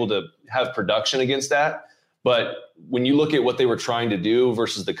wasn't able to have production against that. But when you look at what they were trying to do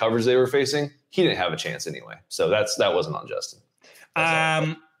versus the coverage they were facing, he didn't have a chance anyway. So that wasn't on Justin.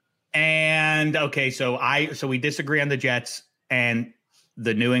 And okay, so we disagree on the Jets and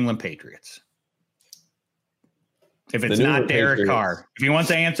the New England Patriots. If it's not Derek Carr, if he wants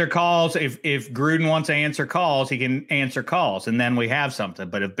to answer calls, if Gruden wants to answer calls, he can answer calls, and then we have something.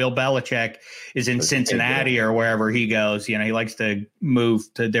 But if Bill Belichick is in Cincinnati or wherever he goes, he likes to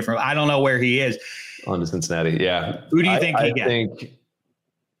move to different. I don't know where he is. On to Cincinnati, yeah. Who do you think he gets?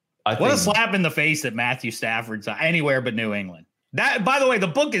 I think what a slap in the face that Matthew Stafford's anywhere but New England. That, by the way, the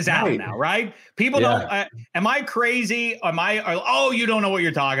book is out now, right? People don't. Am I crazy? You don't know what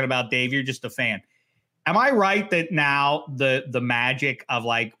you're talking about, Dave. You're just a fan. Am I right that now the magic of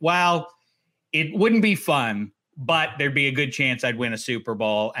it wouldn't be fun, but there'd be a good chance I'd win a Super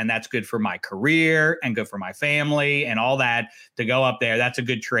Bowl, and that's good for my career and good for my family and all that to go up there. That's a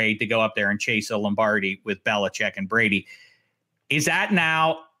good trade to go up there and chase a Lombardi with Belichick and Brady. Is that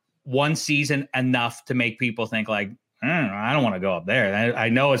now one season enough to make people think I don't want to go up there? I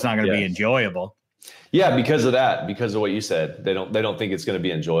know it's not going to be enjoyable. Yeah, because of that, because of what you said, they don't think it's going to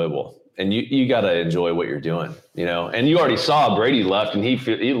be enjoyable. And you got to enjoy what you're doing, and you already saw Brady left and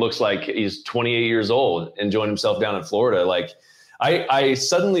he looks like he's 28 years old, enjoying himself down in Florida. Like I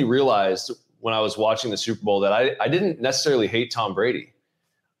suddenly realized when I was watching the Super Bowl that I didn't necessarily hate Tom Brady.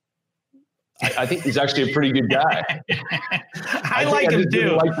 I think he's actually a pretty good guy. I like him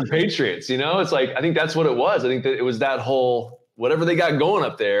too. Like the Patriots, it's like, I think that's what it was. I think that it was that whole, whatever they got going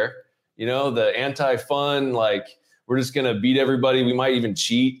up there, the anti-fun, we're just going to beat everybody. We might even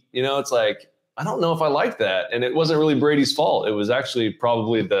cheat. It's like, I don't know if I like that. And it wasn't really Brady's fault. It was actually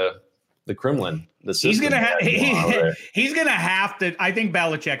probably the Kremlin. He's going to have to, I think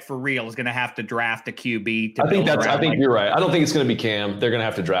Belichick for real is going to have to draft a QB. I think you're right. I don't think it's going to be Cam. They're going to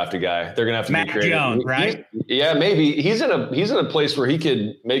have to draft a guy. They're going to have to Matt be creative. Jones, right? Yeah, maybe he's in a place where he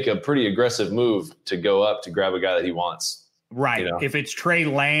could make a pretty aggressive move to go up to grab a guy that he wants. Right. If it's Trey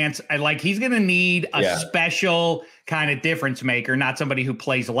Lance, he's going to need a special kind of difference maker, not somebody who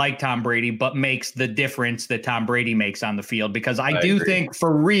plays like Tom Brady, but makes the difference that Tom Brady makes on the field. Because I do think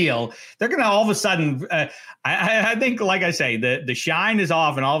for real, they're going to all of a sudden, I think, like I say, the shine is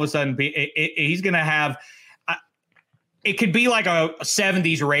off and all of a sudden he's going to have, it could be like a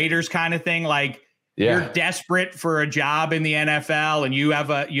 70s Raiders kind of thing. You're desperate for a job in the NFL and you have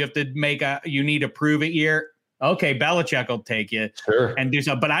to you need a prove it year. Okay, Belichick will take you and do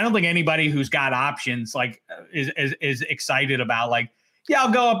so. But I don't think anybody who's got options is excited about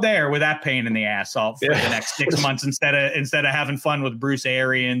I'll go up there with that pain in the ass for the next 6 months instead of having fun with Bruce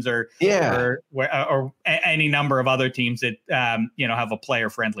Arians or any number of other teams that have a player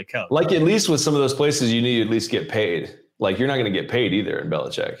friendly coach. At least with some of those places, you need to at least get paid. You're not going to get paid either in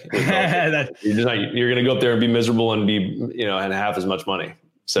Belichick. You're going to go up there and be miserable and be and half as much money.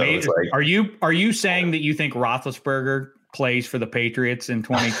 So it's are you saying that you think Roethlisberger plays for the Patriots in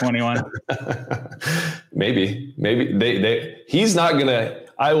 2021? Maybe he's not gonna.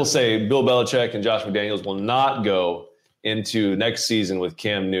 I will say Bill Belichick and Josh McDaniels will not go into next season with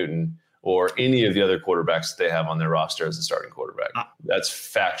Cam Newton or any of the other quarterbacks that they have on their roster as a starting quarterback. That's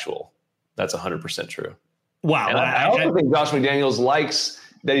factual. That's 100% true. Wow. And I also think Josh McDaniels likes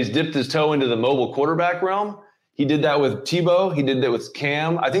that he's dipped his toe into the mobile quarterback realm. He did that with Tebow. He did that with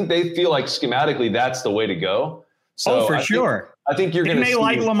Cam. I think they feel like schematically that's the way to go. So for sure. I think you're going to. Didn't they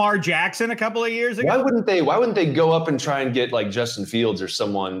like Lamar Jackson a couple of years ago? Why wouldn't they go up and try and get like Justin Fields or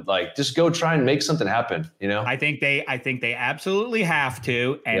someone, like just go try and make something happen? You know, I think they absolutely have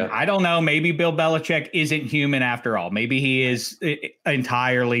to. And I don't know, maybe Bill Belichick isn't human after all. Maybe he is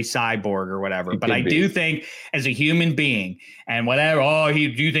entirely cyborg or whatever. But I do think as a human being and whatever, do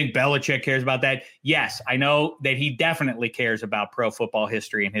you think Belichick cares about that? Yes, I know that he definitely cares about pro football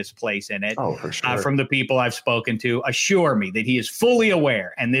history and his place in it. Oh, for sure. From the people I've spoken to, assure me that he is fully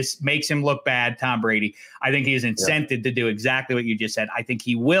aware, and this makes him look bad, Tom Brady. I think he is incented to do exactly what you just said. I think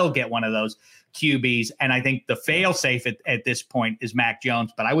he will get one of those QBs, and I think the fail-safe at this point is Mac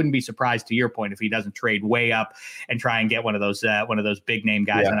Jones, but I wouldn't be surprised, to your point, if he doesn't trade way up and try and get one of those big-name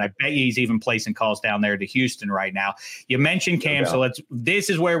guys, and I bet he's even placing calls down there to Houston right now. You mentioned Cam, so this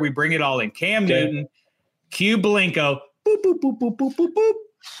is where we bring it all in. Cam Newton, Q Blinko, boop, boop, boop, boop, boop, boop, boop.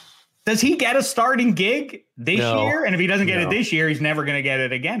 Does he get a starting gig this year? And if he doesn't get it this year, he's never going to get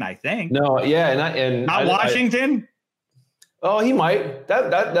it again, I think. No, and not Washington. He might.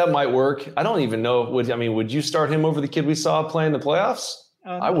 That might work. I don't even know. Would you start him over the kid we saw play in the playoffs?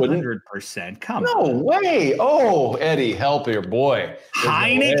 I wouldn't. 100%. Come on. No way. Oh, Eddie, help your boy.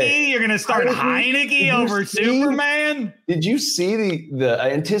 Heineke? You're going to start Heineke over Superman? Did you see the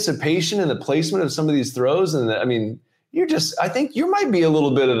anticipation and the placement of some of these throws? And I think you might be a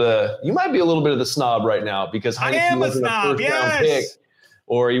little bit of the snob right now because Heineke wasn't a first-round pick,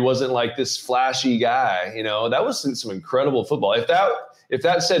 or he wasn't like this flashy guy. You know, that was some incredible football. If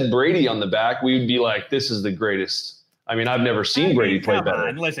that said Brady on the back, we would be like, this is the greatest. I mean, I've never seen Brady play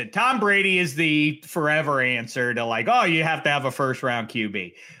better. Listen, Tom Brady is the forever answer to you have to have a first-round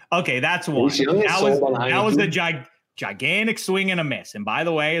QB. Okay, that's one. That was the gigantic swing and a miss. And by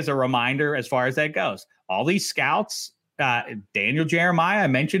the way, as a reminder, as far as that goes, all these scouts. Daniel Jeremiah, I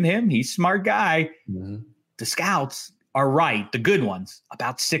mentioned him. He's a smart guy. Mm-hmm. The scouts are right, the good ones,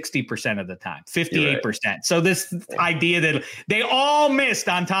 about 60% of the time, 58%. Right. So this idea that they all missed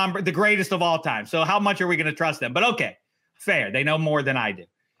on Tom, the greatest of all time. So how much are we going to trust them? But okay, fair. They know more than I do,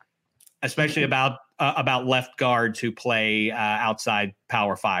 especially about left guards who play outside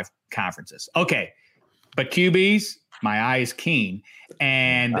Power 5 conferences. Okay, but QBs, my eye is keen.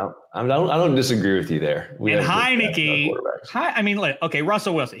 And I don't disagree with you there. And Heineke,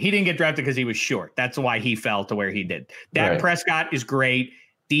 Russell Wilson, he didn't get drafted because he was short. That's why he fell to where he did. Dak Prescott is great.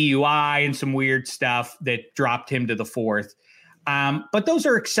 DUI and some weird stuff that dropped him to the 4th. But those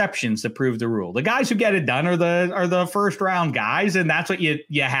are exceptions that prove the rule. The guys who get it done are the first round guys, and that's what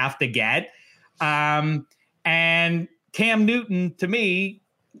you have to get. And Cam Newton, to me,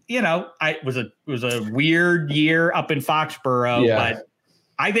 it was a weird year up in Foxborough, but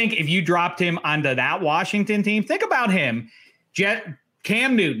I think if you dropped him onto that Washington team, think about him,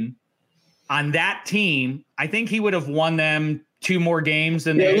 Cam Newton on that team. I think he would have won them 2 more games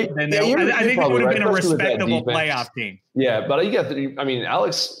than I think it would have been a respectable playoff team. Yeah, but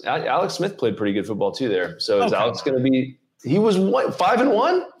Alex Smith played pretty good football too there. So is Alex going to be? He was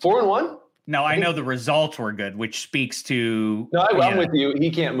 5-1, 4-1. No, I know the results were good, which speaks to. No, I'm with you. He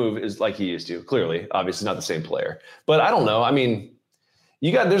can't move as like he used to. Clearly, obviously not the same player. But I don't know. I mean,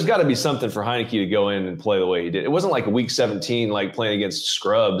 there's got to be something for Heineke to go in and play the way he did. It wasn't like a week 17, like playing against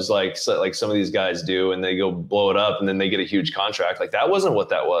scrubs, like some of these guys do, and they go blow it up and then they get a huge contract. Like that wasn't what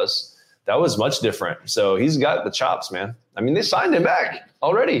that was. That was much different. So he's got the chops, man. I mean, they signed him back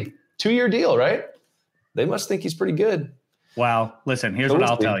already. 2-year deal, right? They must think he's pretty good. Well, listen, here's what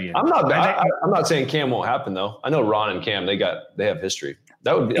I'll tell you. I'm not saying Cam won't happen though. I know Ron and Cam, they have history.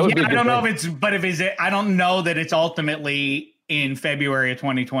 That would be I don't know I don't know that it's ultimately in February of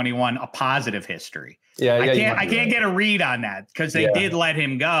 2021 a positive history. I can't get a read on that because they did let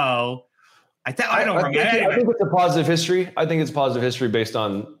him go. I don't remember. I think it's a positive history. I think it's positive history based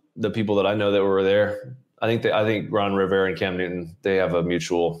on the people that I know that were there. I think Ron Rivera and Cam Newton, they have a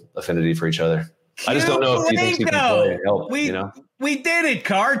mutual affinity for each other. I just don't know if he thinks he can play and help. We did it,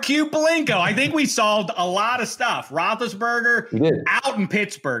 Carr. Q Blinko. I think we solved a lot of stuff. Roethlisberger out in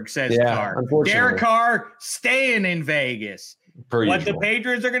Pittsburgh, says Carr. Derek Carr staying in Vegas. What the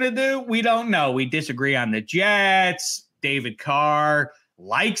Patriots are going to do, we don't know. We disagree on the Jets. David Carr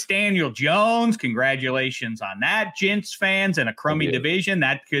likes Daniel Jones. Congratulations on that, Gents fans. And a crummy division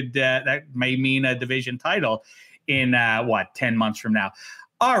that may mean a division title in 10 months from now.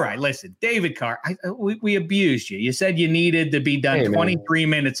 All right, listen, David Carr, we abused you. You said you needed to be done 23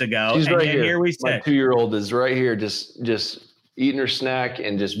 minutes ago. She's and right here we sit. My 2-year-old is right here, just eating her snack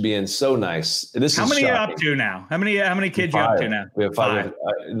and just being so nice. How many are you up to now? How many kids 5. You up to now? We have 5.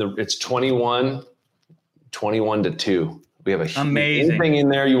 It's 21 to 2. We have amazing anything in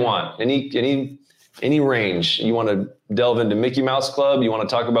there you want. Any range. You want to delve into Mickey Mouse Club? You want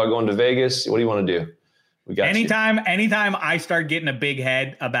to talk about going to Vegas? What do you want to do? We got anytime I start getting a big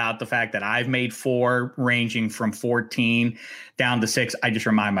head about the fact that I've made 4 ranging from 14 down to 6, I just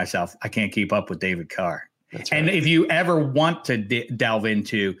remind myself I can't keep up with David Carr. That's right. And if you ever want to delve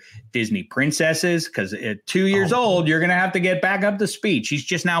into Disney princesses, because at 2 years old, you're going to have to get back up to speed. She's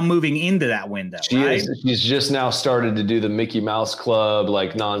just now moving into that window. She's just now started to do the Mickey Mouse Club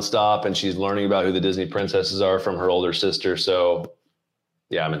like nonstop, and she's learning about who the Disney princesses are from her older sister. So,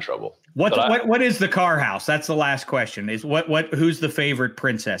 yeah, I'm in trouble. What is the Carr house? That's the last question. Who's the favorite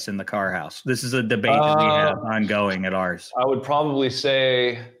princess in the Carr house? This is a debate that we have ongoing at ours. I would probably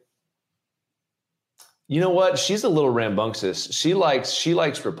say, you know what? She's a little rambunctious. She likes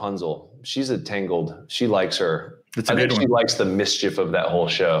Rapunzel. She's a Tangled. She likes her. That's a good one. She likes the mischief of that whole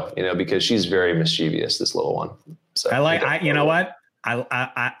show, because she's very mischievous, this little one. So you know what?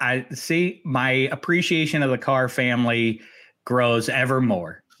 I see my appreciation of the Carr family grows ever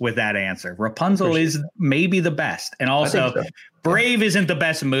more with that answer. Rapunzel is maybe the best. And also Brave isn't the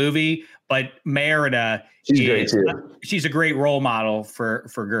best movie, but Merida, she's a great role model for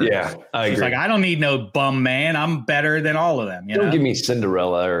girls. Yeah, I agree. She's like, I don't need no bum man. I'm better than all of them. Don't give me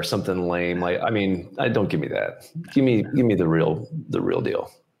Cinderella or something lame. Don't give me that. Give me the real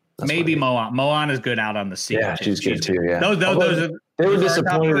deal. That's maybe Moana is good out on the sea. Yeah, she's good too. Yeah. They were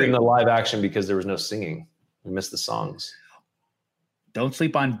disappointed in the live action because there was no singing. We missed the songs. Don't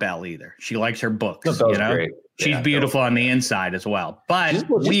sleep on Belle either. She likes her books. No, great. She's beautiful on the inside as well. But she's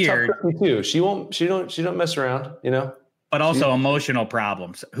weird too. She don't mess around, But also emotional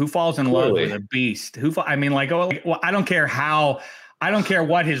problems. Who falls in love with a beast? I don't care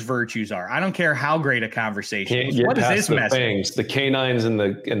what his virtues are. I don't care how great a conversation is. What is this message? Fangs, the canines and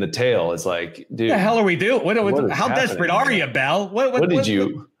the tail. It's like, dude, what the hell are we doing? How desperate are you, Belle? What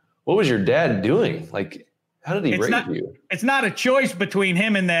was your dad doing? Like, how did he raise you? It's not a choice between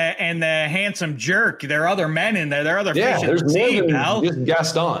him and the handsome jerk. There are other men in there. There are other fish in the sea, Belle. Just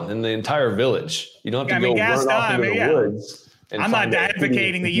Gaston in the entire village. You don't have to go run off into the woods. I'm not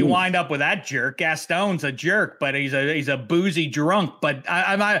advocating that you wind up with that jerk. Gaston's a jerk, but he's a boozy drunk. But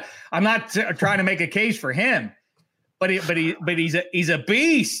I'm not trying to make a case for him. But he's a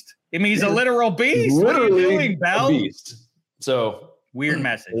beast. I mean, he's a literal beast. What are you doing, Belle? A beast. So. Weird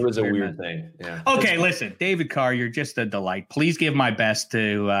message. It was a weird thing. Yeah. Okay, listen, David Carr, you're just a delight. Please give my best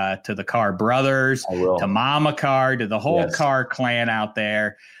to the Carr brothers, to Mama Carr, to the whole Carr clan out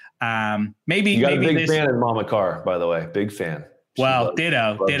there. Maybe you got a big fan of Mama Carr, by the way. Big fan. Well,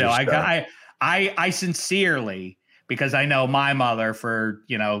 ditto. I sincerely, because I know my mother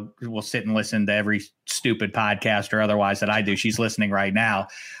will sit and listen to every stupid podcast or otherwise that I do. She's listening right now.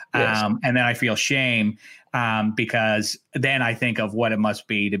 Yes. And then I feel shame. Because then I think of what it must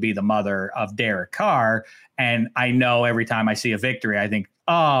be to be the mother of Derek Carr. And I know every time I see a victory, I think,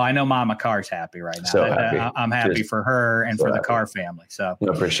 I know Mama Carr's happy right now. So happy. I'm happy for her and for the Carr family. So I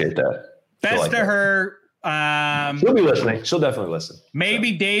appreciate that. Best to her. She'll be listening. She'll definitely listen.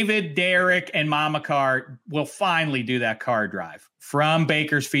 Maybe David, Derek, and Mama Carr will finally do that car drive from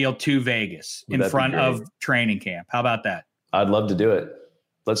Bakersfield to Vegas in front of training camp. How about that? I'd love to do it.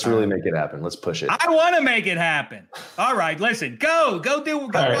 Let's really make it happen. Let's push it. I want to make it happen. All right, listen, go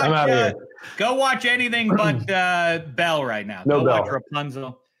I'm out here. Go watch anything but Belle right now. No go Belle. Watch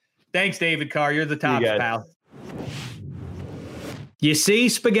Rapunzel. Thanks, David Carr. You're the top, pal. You see,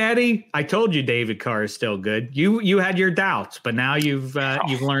 Spaghetti? I told you David Carr is still good. You had your doubts, but now you've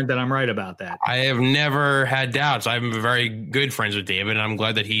learned that I'm right about that. I have never had doubts. I'm very good friends with David, and I'm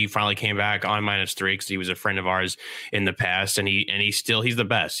glad that he finally came back on -3 because he was a friend of ours in the past, and he's the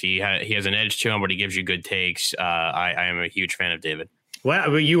best. He has an edge to him, but he gives you good takes. I am a huge fan of David.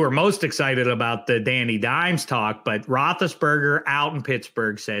 Well, you were most excited about the Danny Dimes talk, but Roethlisberger out in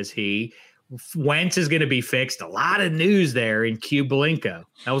Pittsburgh, says he. Wentz is going to be fixed. A lot of news there in Cubelinko.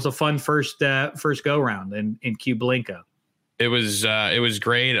 That was a fun first go round in Cubelinko. It was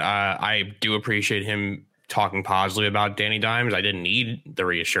great. I do appreciate him talking positively about Danny Dimes. I didn't need the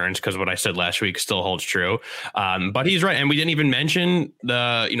reassurance because what I said last week still holds true. But he's right. And we didn't even mention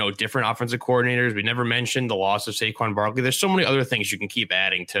the, different offensive coordinators. We never mentioned the loss of Saquon Barkley. There's so many other things you can keep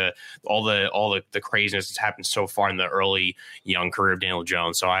adding to all the craziness that's happened so far in the early young career of Daniel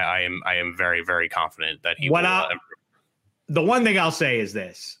Jones. So I am very, very confident that he will improve. the one thing I'll say is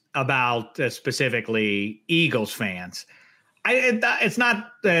this about specifically Eagles fans. It's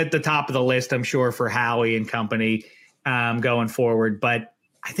not at the top of the list, I'm sure, for Howie and company going forward. But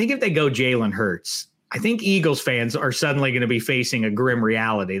I think if they go Jalen Hurts, I think Eagles fans are suddenly going to be facing a grim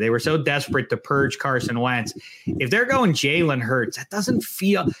reality. They were so desperate to purge Carson Wentz. If they're going Jalen Hurts, that doesn't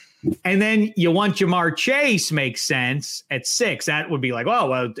feel – and then you want Jamar Chase makes sense at 6. That would be like,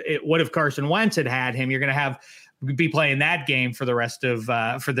 well, what if Carson Wentz had him? You're going to be playing that game for the rest of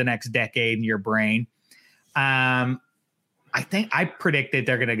for the next decade in your brain. I predicted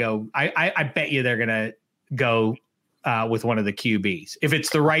they're going to go. I bet you they're going to go with one of the QBs. If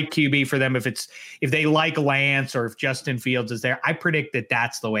it's the right QB for them, if they like Lance or if Justin Fields is there, I predict that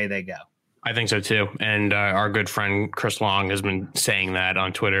that's the way they go. I think so too. And our good friend Chris Long has been saying that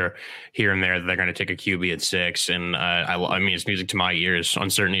on Twitter here and there, that they're going to take a QB at 6. And I mean, it's music to my ears.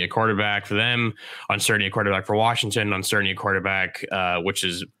 Uncertainty at quarterback for them, uncertainty at quarterback for Washington, uncertainty at quarterback, which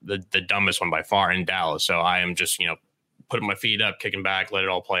is the dumbest one by far in Dallas. So I am just, putting my feet up, kicking back, let it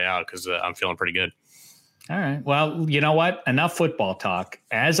all play out because I'm feeling pretty good. All right. Well, you know what? Enough football talk.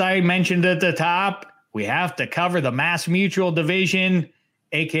 As I mentioned at the top, we have to cover the Mass Mutual division,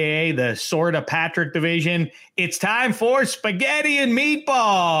 a.k.a. the Sorta Patrick division. It's time for Spaghetti and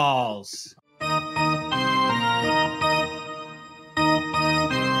Meatballs.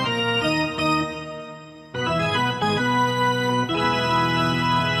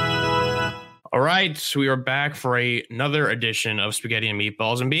 All right, so we are back for another edition of Spaghetti and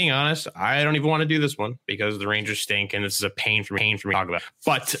Meatballs. And being honest, I don't even want to do this one because the Rangers stink, and this is a pain for me to talk about.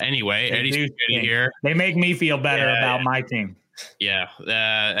 But anyway, Eddie Spaghetti here. They make me feel better about my team. Yeah,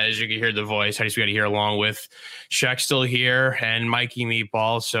 as you can hear the voice, Eddie Spaghetti here, along with Shaq still here and Mikey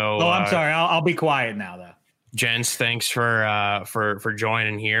Meatball. So, I'm sorry, I'll be quiet now though. Gents, thanks for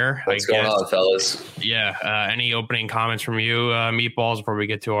joining here. What's going on, fellas? Yeah. Any opening comments from you, Meatballs, before we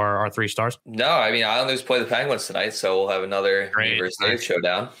get to our 3 stars? No, I mean, Islanders play the Penguins tonight, so we'll have another Universe Dave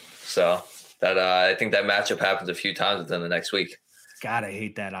showdown. So that I think that matchup happens a few times within the next week. God, I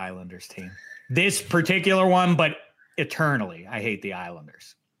hate that Islanders team. This particular one, but eternally, I hate the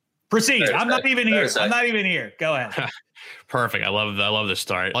Islanders. Proceed. I'm not even here. Go ahead. Perfect. I love the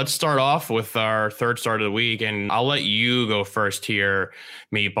start. Let's start off with our third start of the week, and I'll let you go first here,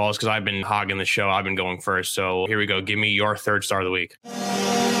 Meatballs, because I've been hogging the show. I've been going first. So here we go. Give me your third star of the week.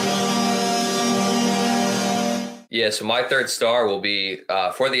 Yeah, so my third star will be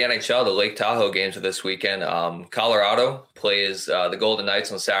for the NHL. The Lake Tahoe games of this weekend. Colorado plays the Golden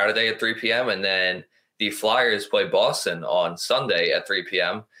Knights on Saturday at 3 p.m. and then the Flyers play Boston on Sunday at 3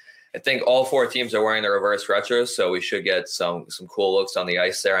 p.m. I think all 4 teams are wearing the reverse retros, so we should get some cool looks on the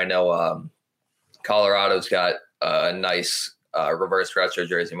ice there. I know Colorado's got a nice reverse retro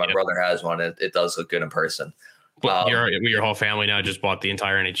jersey. My brother has one. It does look good in person. Your whole family now just bought the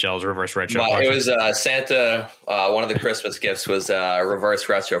entire NHL's reverse retro. It was Santa. One of the Christmas gifts was reverse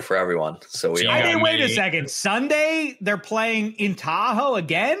retro for everyone. So we. Wait a second. Sunday they're playing in Tahoe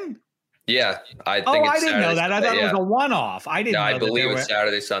again. Yeah, I think. I didn't know that. I thought it was a one-off. I didn't. I believe it's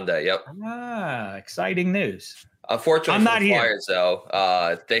Saturday, Sunday. Yep. Exciting news. Unfortunately, for the Flyers,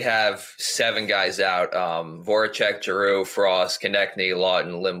 though, they have 7 guys out. Voracek, Giroux, Frost, Konechny,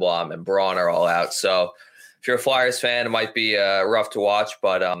 Lawton, Lindblom, and Braun are all out. So, if you're a Flyers fan, it might be rough to watch,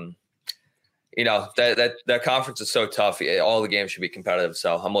 but that conference is so tough. All the games should be competitive,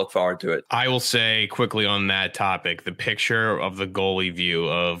 so I'm looking forward to it. I will say quickly on that topic, the picture of the goalie view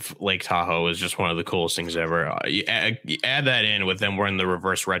of Lake Tahoe is just one of the coolest things ever. You add that in with them wearing the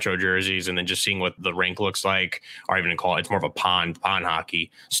reverse retro jerseys and then just seeing what the rink looks like, or even call it, it's more of a pond hockey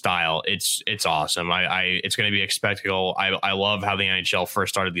style. It's awesome. It's going to be a spectacle. I love how the NHL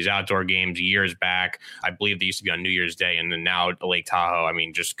first started these outdoor games years back. I believe they used to be on New Year's Day, and then now Lake Tahoe. I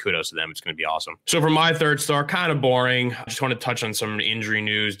mean, just kudos to them. It's going to be awesome. So for my third star, kind of boring. I just want to touch on some injury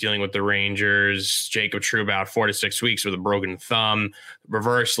news dealing with the Rangers. Jacob Trouba out 4 to 6 weeks with a broken thumb.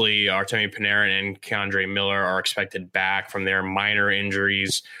 Reversely, Artemi Panarin and K'Andre Miller are expected back from their minor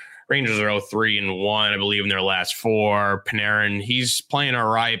injuries. Rangers are 0-3-1, I believe, in their last 4. Panarin, he's playing all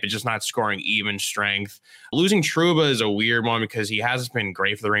right, but just not scoring even strength. Losing Trouba is a weird one because he hasn't been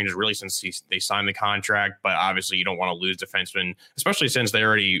great for the Rangers really since they signed the contract, but obviously you don't want to lose defensemen, especially since they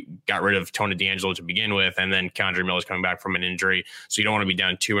already got rid of Tony DeAngelo to begin with, and then K'Andre Miller's coming back from an injury, so you don't want to be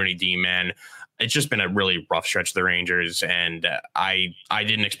down too many D-men. It's just been a really rough stretch of the Rangers, and I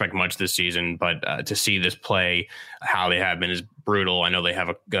didn't expect much this season, but to see this play how they have been has brutal. I know they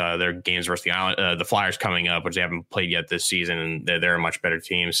have their games versus the Flyers coming up, which they haven't played yet this season, and they're a much better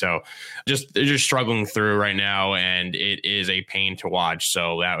team. So they're just struggling through right now, and it is a pain to watch.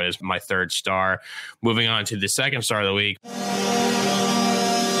 So that was my third star. Moving on to the second star of the week.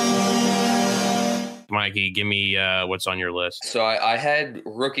 Mikey, give me what's on your list. So I had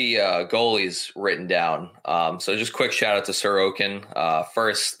rookie goalies written down. So just quick shout out to Sorokin.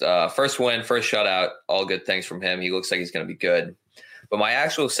 First win, first shutout, all good things from him. He looks like he's going to be good. But my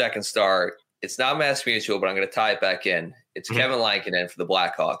actual second star, it's not Mass Mutual, but I'm going to tie it back in. It's Kevin Lankinen for the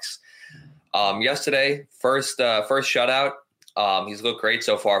Blackhawks. Yesterday, first shutout. He's looked great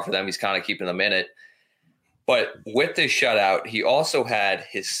so far for them. He's kind of keeping them in it. But with this shutout, he also had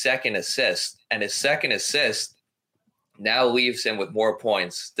his second assist, and his second assist now leaves him with more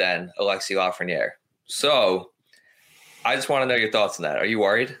points than Alexis Lafreniere. So I just want to know your thoughts on that. Are you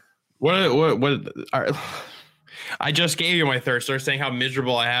worried? I just gave you my third star, saying how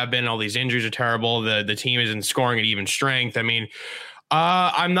miserable I have been. All these injuries are terrible. The team isn't scoring at even strength. I mean,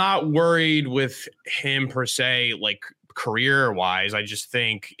 I'm not worried with him per se, like career wise. I just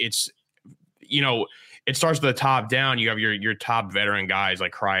think it's, it starts with the top down. You have your top veteran guys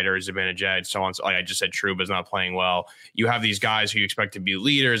like Kreider, Zibanejad, so on. So like I just said, Trouba's not playing well. You have these guys who you expect to be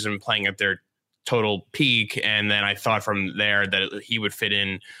leaders and playing at their total peak, and then I thought from there that he would fit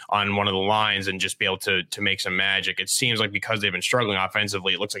in on one of the lines and just be able to make some magic. It seems like because they've been struggling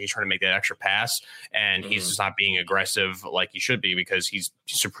offensively, it looks like he's trying to make that extra pass, and he's just not being aggressive like he should be because he's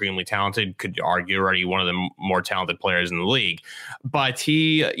supremely talented. Could argue already one of the more talented players in the league, but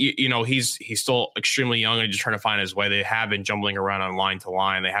he's still extremely young and just trying to find his way. They have been jumbling around on line to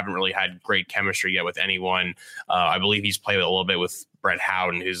line. They haven't really had great chemistry yet with anyone. I believe he's played a little bit with Brett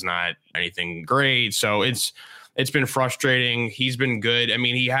Howden, who's not anything great. So it's been frustrating. He's been good. I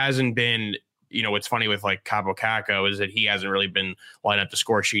mean, he hasn't been, what's funny with like Cabo Caco is that he hasn't really been lining up the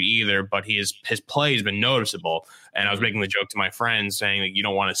score sheet either, but his play has been noticeable. And I was making the joke to my friends saying that you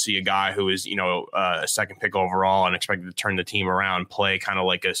don't want to see a guy who is, a second pick overall and expected to turn the team around, play kind of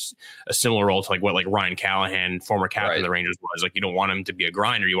like a similar role to like Ryan Callahan, former captain of the Rangers, was. Like, you don't want him to be a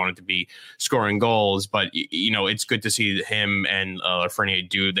grinder. You want him to be scoring goals. But, it's good to see him and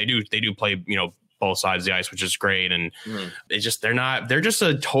Lafreniere they do play, both sides of the ice, which is great. And it's just, they're just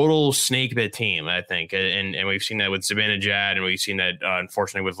a total snake bit team, I think. And we've seen that with Zibanejad, and we've seen that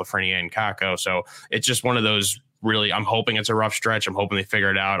unfortunately with Lafreniere and Kakko. So it's just one of those really, I'm hoping it's a rough stretch. I'm hoping they figure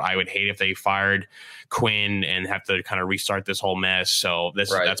it out. I would hate if they fired Quinn and have to kind of restart this whole mess. So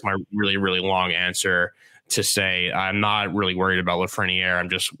that's my really, really long answer to say I'm not really worried about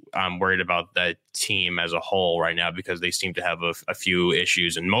Lafreniere. I'm worried about the team as a whole right now because they seem to have a few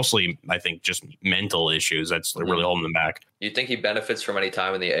issues, and mostly I think just mental issues that's really holding them back. You think he benefits from any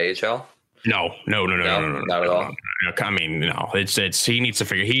time in the AHL? No, not at all. I mean, no, it's he needs to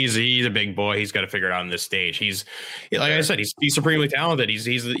figure. He's a big boy. He's got to figure it out on this stage. He's like I said, he's supremely talented.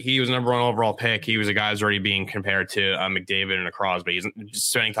 He was number one overall pick. He was a guy who's already being compared to McDavid and a Crosby. He's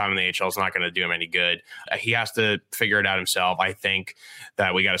spending time in the AHL is not going to do him any good. He has to figure it out himself. I think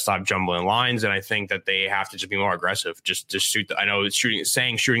that we got to stop jumbling lines, and I think that they have to just be more aggressive. Just shoot. I know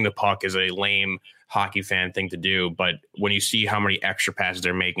shooting the puck is a lame hockey fan thing to do, but when you see how many extra passes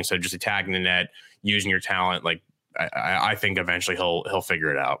they're making, so just attacking the net, using your talent, like I think eventually he'll figure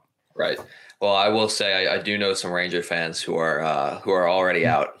it out. Right. Well, I will say I do know some Ranger fans who are already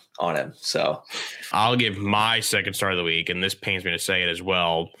out on him. So I'll give my second star of the week, and this pains me to say it as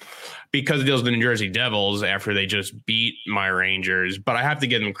well, because it deals with the New Jersey Devils after they just beat my Rangers. But I have to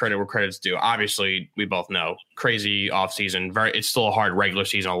give them credit where credit's due. Obviously, we both know crazy offseason. It's still a hard regular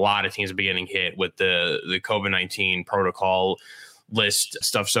season. A lot of teams have been getting hit with the COVID-19 protocol list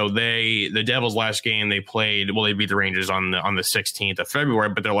stuff. So the Devils last game they played, they beat the Rangers on the 16th of February,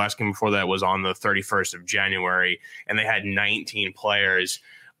 but their last game before that was on the 31st of January, and they had 19 players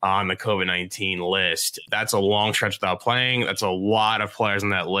on the COVID-19 list. That's a long stretch without playing. That's a lot of players on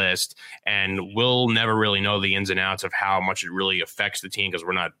that list, and we'll never really know the ins and outs of how much it really affects the team because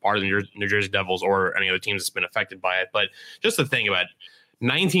we're not part of the New Jersey Devils or any other teams that's been affected by it. But just the thing about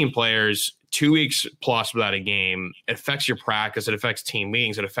 19 players, 2 weeks plus without a game, it affects your practice. It affects team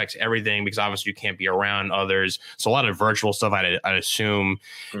meetings. It affects everything because obviously you can't be around others. So a lot of virtual stuff, I'd assume.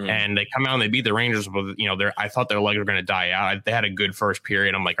 And they come out and they beat the Rangers. With, I thought their legs were going to die out. They had a good first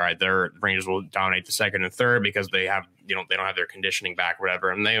period. I'm like, all right, the Rangers will dominate the second and third because they have, they don't have their conditioning back,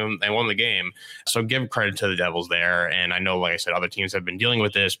 whatever. And they won the game. So give credit to the Devils there. And I know, like I said, other teams have been dealing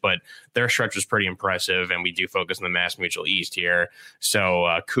with this, but their stretch was pretty impressive. And we do focus on the Mass Mutual East here.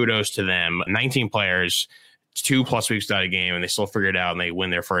 So kudos to them. 19 players, 2+ weeks without a game, and they still figure it out, and they win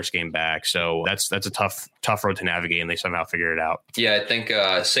their first game back. So that's a tough road to navigate, and they somehow figure it out. Yeah, I think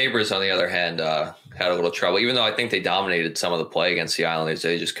Sabres, on the other hand, had a little trouble. Even though I think they dominated some of the play against the Islanders,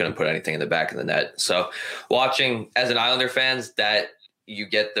 they just couldn't put anything in the back of the net. So watching, as an Islander fans, that you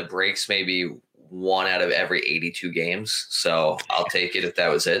get the breaks maybe 1 out of every 82 games. So I'll take it if that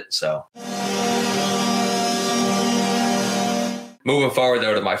was it. So moving forward,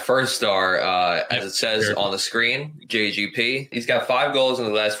 though, to my first star, as it says on the screen, JGP. He's got 5 goals in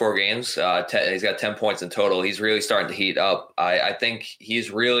the last 4 games. He's got 10 points in total. He's really starting to heat up. I think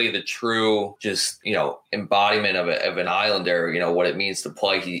he's really the true embodiment of an Islander, what it means to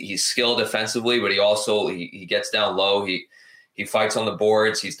play. He's skilled defensively, but he gets down low. He fights on the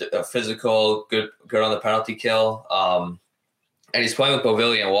boards. He's physical, good on the penalty kill. And he's playing with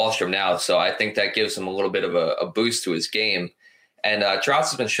Beauvillier and Wahlstrom now. So I think that gives him a little bit of a boost to his game. And Trotz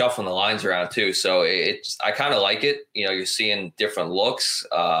has been shuffling the lines around too. So I kind of like it. You're seeing different looks.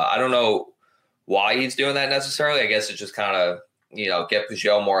 I don't know why he's doing that necessarily. I guess it's just kind of, get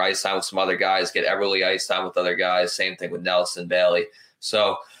Peugeot more ice time with some other guys, get Eberle ice time with other guys. Same thing with Nelson, Bailey.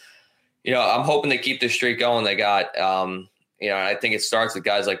 So, I'm hoping they keep this streak going. They got, I think it starts with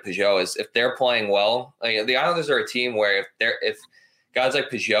guys like Peugeot. Is if they're playing well, the Islanders are a team where if guys like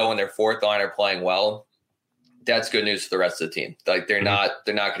Peugeot and their fourth line are playing well, that's good news for the rest of the team. Like they're not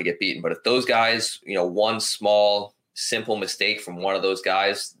going to get beaten. But if those guys, one small, simple mistake from one of those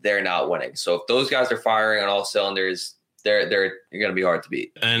guys, they're not winning. So if those guys are firing on all cylinders, they're going to be hard to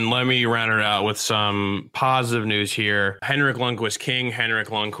beat. And let me round it out with some positive news here. Henrik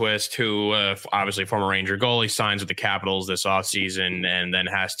Lundqvist, who obviously former Ranger goalie, signs with the Capitals this offseason and then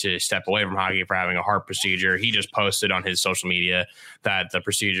has to step away from hockey for having a heart procedure. He just posted on his social media that the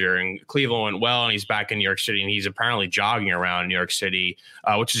procedure in Cleveland went well, and he's back in New York City, and he's apparently jogging around New York City,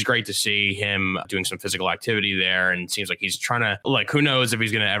 which is great to see him doing some physical activity there. And it seems like he's trying to, who knows if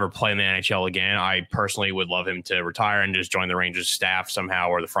he's going to ever play in the NHL again. I personally would love him to retire and just join the Rangers staff somehow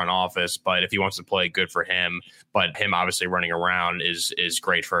or the front office. But if he wants to play, good for him. But him obviously running around is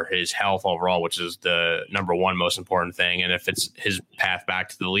great for his health overall, which is the number one most important thing. And if it's his path back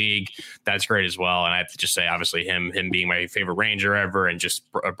to the league, that's great as well. And I have to just say, obviously, him being my favorite Ranger ever and just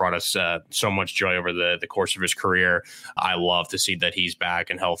brought us so much joy over the course of his career. I love to see that he's back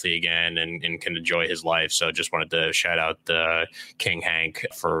and healthy again and can enjoy his life. So just wanted to shout out King Hank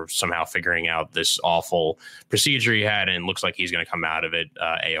for somehow figuring out this awful procedure he had, and looks like he's going to come out of it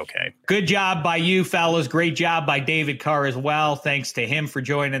A-okay. Good job by you, fellas. Great job by David Carr as well. Thanks to him for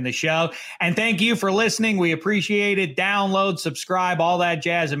joining the show. And thank you for listening. We appreciate it. Download, subscribe, all that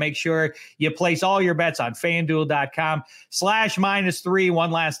jazz, and make sure you place all your bets on FanDuel.com/-3.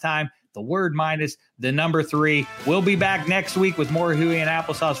 One last time, the word minus, the number 3. We'll be back next week with more Huey and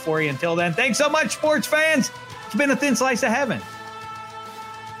Applesauce for you. Until then, thanks so much, sports fans. It's been a thin slice of heaven.